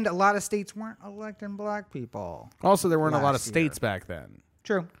 And a lot of states weren't electing black people. Also, there weren't a lot of last year. states back then.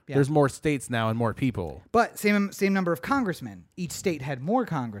 True. Yeah. There's more states now and more people. But same number of congressmen. Each state had more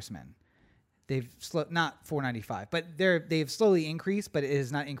congressmen. They've not 495, but they've slowly increased, but it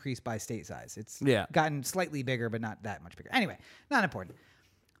has not increased by state size. It's gotten slightly bigger, but not that much bigger. Anyway, not important.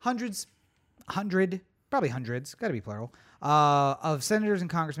 Probably hundreds, got to be plural, of senators and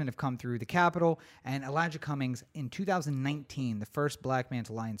congressmen have come through the Capitol, and Elijah Cummings in 2019, the first black man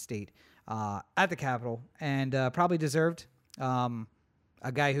to lie in state at the Capitol, and probably deserved.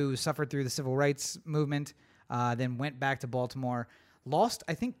 A guy who suffered through the civil rights movement, then went back to Baltimore, lost,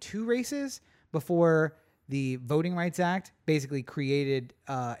 I think, 2 races before the Voting Rights Act basically created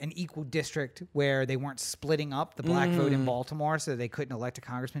an equal district where they weren't splitting up the black vote in Baltimore, so they couldn't elect a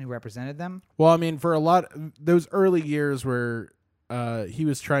congressman who represented them. Well, I mean, for a lot, those early years where he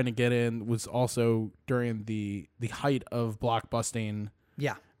was trying to get in was also during the height of blockbusting.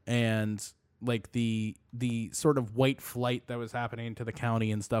 Yeah. And like the sort of white flight that was happening to the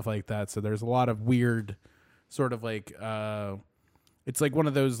county and stuff like that. So there's a lot of weird sort of like it's like one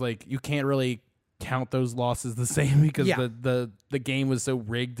of those, like, you can't really count those losses the same because the game was so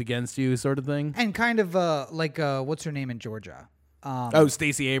rigged against you, sort of thing. And kind of like what's her name in Georgia?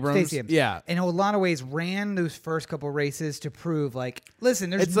 Stacey Abrams. Yeah. In a lot of ways ran those first couple races to prove, like,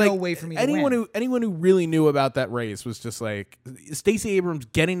 listen, there's no way for me to win. Anyone who really knew about that race was just like, Stacey Abrams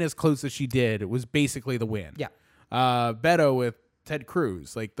getting as close as she did was basically the win. Yeah. Beto with Ted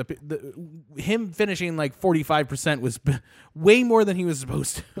Cruz, like him finishing like 45% was way more than he was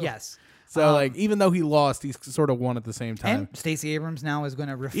supposed to. Yes. So like, even though he lost, he sort of won at the same time. And Stacey Abrams now is going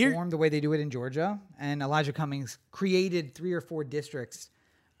to reform the way they do it in Georgia. And Elijah Cummings created 3 or 4 districts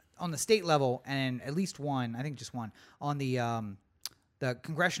on the state level, and at least one, I think just one, on the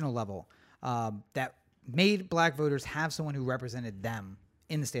congressional level that made black voters have someone who represented them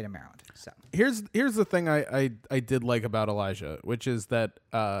in the state of Maryland. So here's the thing I did like about Elijah, which is that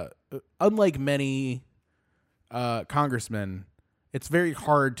unlike many congressmen, it's very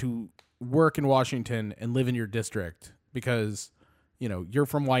hard to work in Washington and live in your district because, you know, you're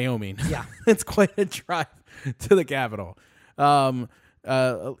from Wyoming. Yeah. It's quite a drive to the Capitol.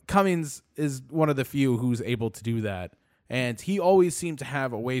 Cummings is one of the few who's able to do that. And he always seemed to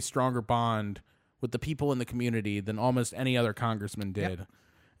have a way stronger bond with the people in the community than almost any other congressman did. Yep.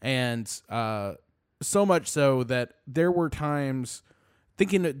 And so much so that there were times,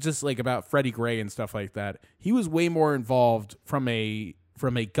 thinking just like about Freddie Gray and stuff like that, he was way more involved from a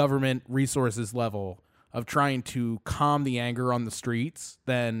government resources level of trying to calm the anger on the streets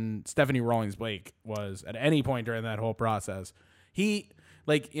than Stephanie Rawlings Blake was at any point during that whole process. He,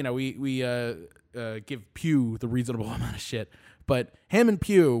 like, you know, we give Pugh the reasonable amount of shit, but him and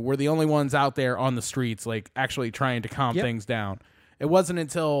Pugh were the only ones out there on the streets, like, actually trying to calm things down. It wasn't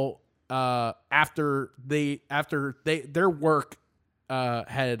until after their work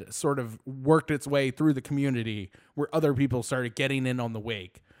had sort of worked its way through the community, where other people started getting in on the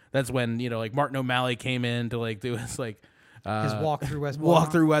wake. That's when, like Martin O'Malley came in to like do his like His walk through West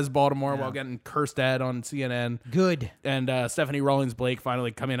Baltimore. While getting cursed at on CNN. Good. And Stephanie Rawlings Blake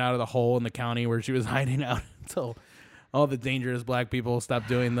finally coming out of the hole in the county where she was hiding out until all the dangerous black people stopped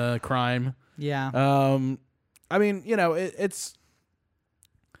doing the crime. Yeah. I mean, it's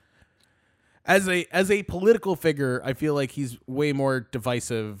as a political figure, I feel like he's way more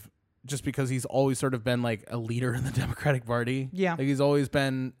divisive just because he's always sort of been like a leader in the Democratic Party. Yeah. Like he's always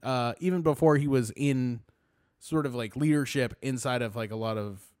been, even before he was in sort of like leadership inside of like a lot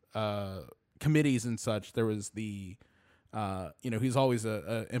of committees and such, there was the, he's always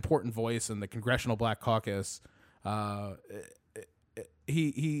a important voice in the Congressional Black Caucus.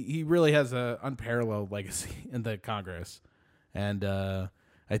 He really has a unparalleled legacy in the Congress. And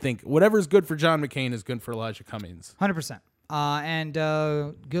I think whatever's good for John McCain is good for Elijah Cummings. 100%. And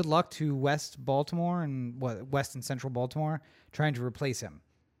good luck to West Baltimore and West and Central Baltimore trying to replace him.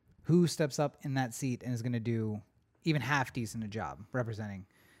 Who steps up in that seat and is going to do even half decent a job representing?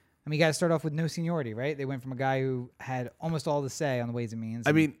 I mean, you got to start off with no seniority, right? They went from a guy who had almost all the say on the Ways and Means.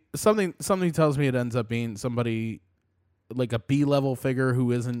 I mean, something tells me it ends up being somebody like a B-level figure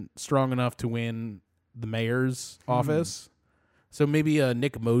who isn't strong enough to win the mayor's office. So maybe a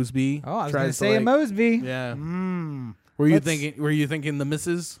Nick Mosby. Oh, I was going to say a Mosby. Yeah. Were you thinking the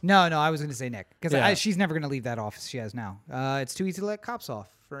missus? No, I was going to say Nick because Yeah. she's never going to leave that office she has now. It's too easy to let cops off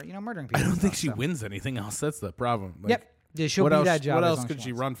for murdering people. I don't and think stuff, she so. wins anything else. That's the problem. Like, Yep. Yeah, she'll what do else? that job. What as else long as could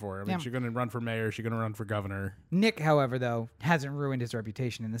she wants. run for? I mean, Yeah. she's going to run for mayor. She's going to run for governor. Nick, however, though, hasn't ruined his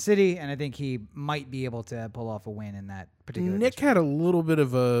reputation in the city, and I think he might be able to pull off a win in that particular Nick district. had a little bit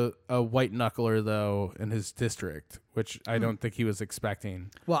of a white knuckler though in his district, which I don't think he was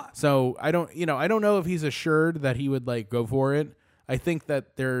expecting. Well, So I don't know if he's assured that he would like go for it. I think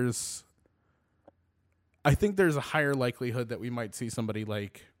there's a higher likelihood that we might see somebody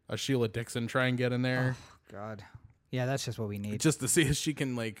like a Sheila Dixon try and get in there. oh, God. Yeah, that's just what we need. Just to see if she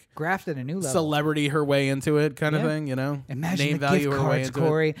can like Graft at a new level. celebrity her way into it kind of Yeah. thing, Imagine Name the value gift her way cards, into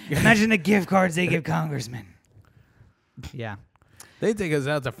Corey. Imagine the gift cards they give congressmen. Yeah. They take us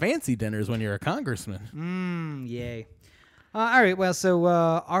out to fancy dinners when you're a congressman. Yay. All right. Well, so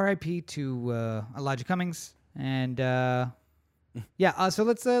R.I.P. to Elijah Cummings, and so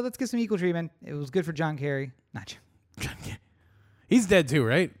let's get some equal treatment. It was good for John Kerry. Not John. He's dead too,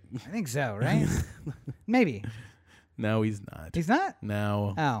 right? I think so, right? Maybe. No, he's not. He's not?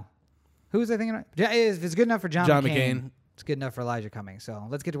 No. Oh. Who was I thinking of? If it's good enough for John McCain, it's good enough for Elijah Cummings. So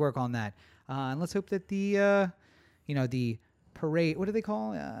let's get to work on that. And let's hope that the parade, what do they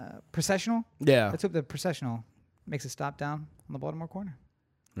call processional? Yeah. Let's hope the processional makes a stop down on the Baltimore corner.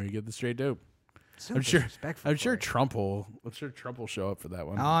 Where you get the straight dope. So I'm sure disrespectful, Corey. Corey. Trump will show up for that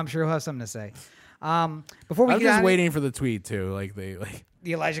one. Oh, I'm sure he'll have something to say. Before we I'm get just out waiting for the tweet too. Like the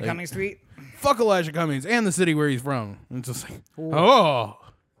Elijah Cummings tweet. fuck Elijah Cummings and the city where he's from. And it's just like, oh.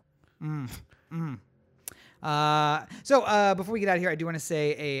 Before we get out of here, I do want to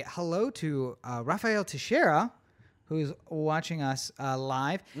say a hello to Rafael Teixeira, who's watching us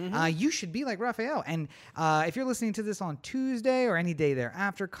live. You should be like Rafael. And if you're listening to this on Tuesday or any day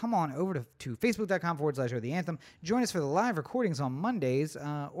thereafter, come on over to facebook.com/OTheAnthem. Join us for the live recordings on Mondays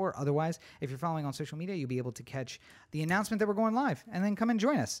or otherwise. If you're following on social media, you'll be able to catch the announcement that we're going live and then come and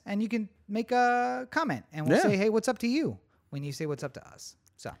join us. And you can make a comment and we'll say, hey, what's up to you when you say what's up to us.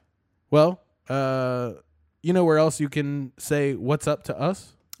 So, Well, you know where else you can say what's up to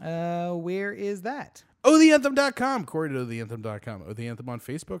us? where is that? OTheAnthem.com. Corey to OTheAnthem.com. OTheAnthem on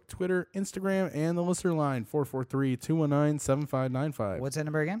Facebook, Twitter, Instagram, and the listener line 443-219-7595. What's that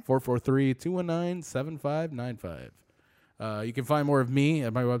number again? 443-219-7595. You can find more of me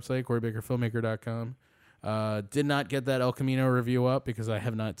at my website, CoreyBakerFilmmaker.com. Did not get that El Camino review up because I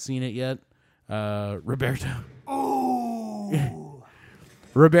have not seen it yet. Roberto.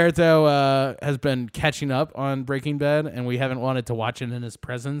 Roberto has been catching up on Breaking Bad, and we haven't wanted to watch it in his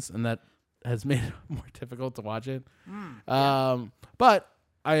presence, and that has made it more difficult to watch it. But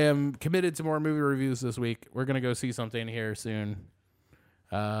I am committed to more movie reviews this week. We're going to go see something here soon.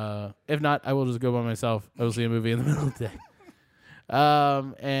 If not, I will just go by myself. I will see a movie in the middle of the day.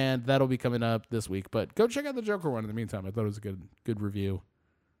 And that'll be coming up this week. But go check out the Joker one in the meantime. I thought it was a good review.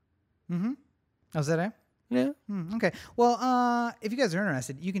 Oh, is that it? Yeah. Okay. Well, if you guys are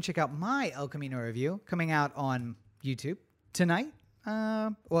interested, you can check out my El Camino review coming out on YouTube tonight.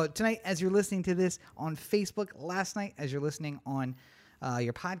 Tonight as you're listening to this, on Facebook, last night as you're listening on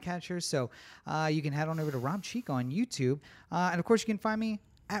your podcatchers. So you can head on over to Rob Cheek on YouTube. And of course, you can find me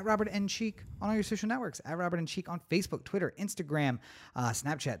at Robert N. Cheek on all your social networks, at Robert N. Cheek on Facebook, Twitter, Instagram,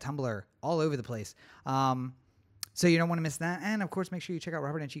 Snapchat, Tumblr, all over the place. So you don't want to miss that. And, of course, make sure you check out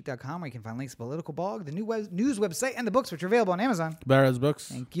robertandcheek.com where you can find links to Political Blog, the new news website, and the books, which are available on Amazon. Barrows Books.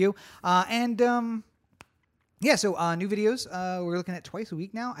 Thank you. So new videos. We're looking at twice a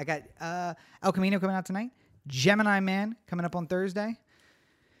week now. I got El Camino coming out tonight. Gemini Man coming up on Thursday.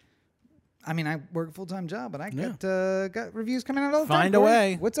 I mean, I work a full-time job, but I got reviews coming out all the time. Find a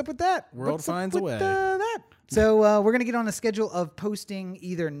way. What's up with that? World finds a way. That? So we're going to get on a schedule of posting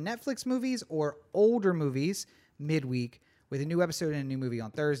either Netflix movies or older movies midweek with a new episode and a new movie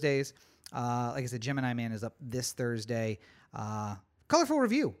on Thursdays. Like I said, Gemini Man is up this Thursday. Colorful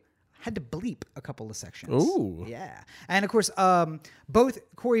review. Had to bleep a couple of sections. Ooh. Yeah. And, of course, both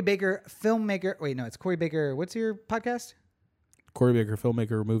Corey Baker, filmmaker. Wait, no, it's Corey Baker. What's your podcast? Corey Baker,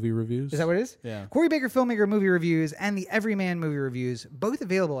 filmmaker, movie reviews. Is that what it is? Yeah. Corey Baker, filmmaker, movie reviews, and the Everyman movie reviews, both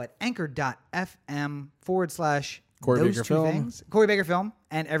available at anchor.fm / Corey those Baker two Film. things. Corey Baker Film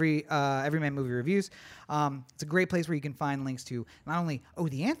and Everyman movie reviews. It's a great place where you can find links to not only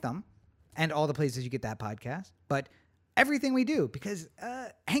the Anthem and all the places you get that podcast, but everything we do, because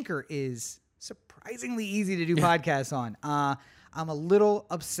Anchor is surprisingly easy to do podcasts on. I'm a little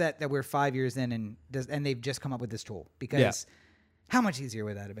upset that we're 5 years in and they've just come up with this tool, because how much easier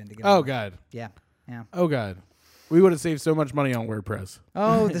would that have been to get on? God. Yeah. Oh, God. We would have saved so much money on WordPress.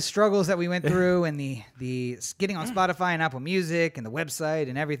 Oh, the struggles that we went through, and the getting on Spotify and Apple Music and the website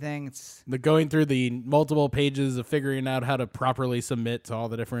and everything. It's The going through the multiple pages of figuring out how to properly submit to all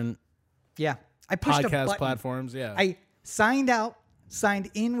the different I pushed a podcast button. platforms. Yeah. I signed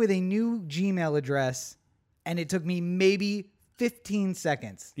in with a new Gmail address, and it took me maybe 15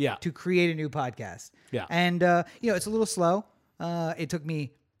 seconds to create a new podcast. Yeah. And, it's a little slow. It took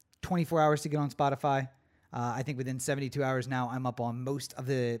me 24 hours to get on Spotify. I think within 72 hours now, I'm up on most of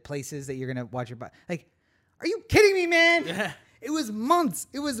the places that you're going to watch your Like, are you kidding me, man? It was months.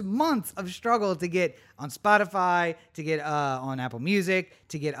 It was months of struggle to get on Spotify, to get on Apple Music,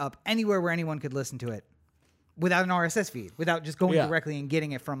 to get up anywhere where anyone could listen to it without an RSS feed, without just going directly and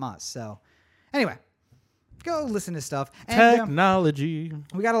getting it from us. So anyway, go listen to stuff. And, Technology.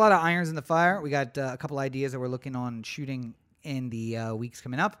 we got a lot of irons in the fire. We got a couple ideas that we're looking on shooting in the weeks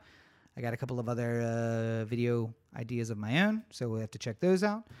coming up. I got a couple of other video ideas of my own, so we'll have to check those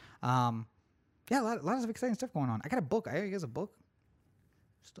out. A lot of exciting stuff going on. I got a book. I owe you guys a book.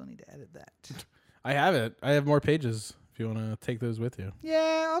 Still need to edit that. I have it. I have more pages if you want to take those with you.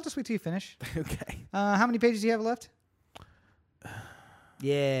 Yeah, I'll just wait till you finish. Okay. How many pages do you have left?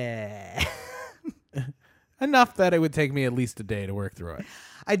 Yeah. Enough that it would take me at least a day to work through it.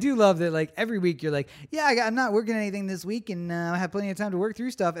 I do love that, like, every week you're like, I'm not working anything this week, and I have plenty of time to work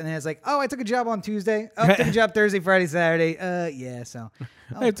through stuff. And then it's like, I took a job on Tuesday. I took a job Thursday, Friday, Saturday. So.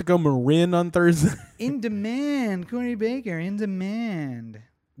 I have to go Marin on Thursday. In demand. Corey Baker, in demand.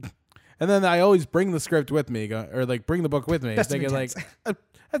 And then I always bring the script with me, or like bring the book with me. That's Thinking too like,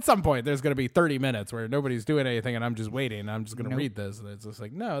 at some point there's going to be 30 minutes where nobody's doing anything and I'm just waiting. I'm just going to read this. And it's just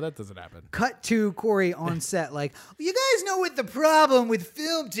like, no, that doesn't happen. Cut to Corey on set, like, you guys know what the problem with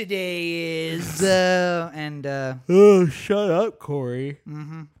film today is. Oh, shut up, Corey.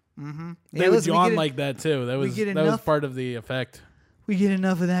 They would yawn like that too. That was part of the effect. We get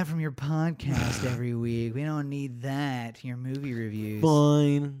enough of that from your podcast every week. We don't need that. Your movie reviews.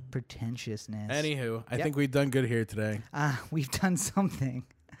 Fine. Pretentiousness. Anywho, I think we've done good here today. We've done something.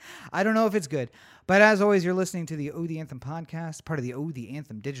 I don't know if it's good. But as always, you're listening to the The Anthem podcast, part of the The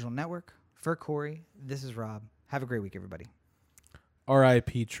Anthem digital network. For Corey, this is Rob. Have a great week, everybody.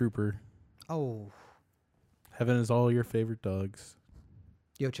 R.I.P. Trooper. Oh. Heaven is all your favorite dogs.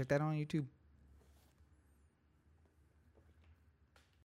 Yo, check that on YouTube.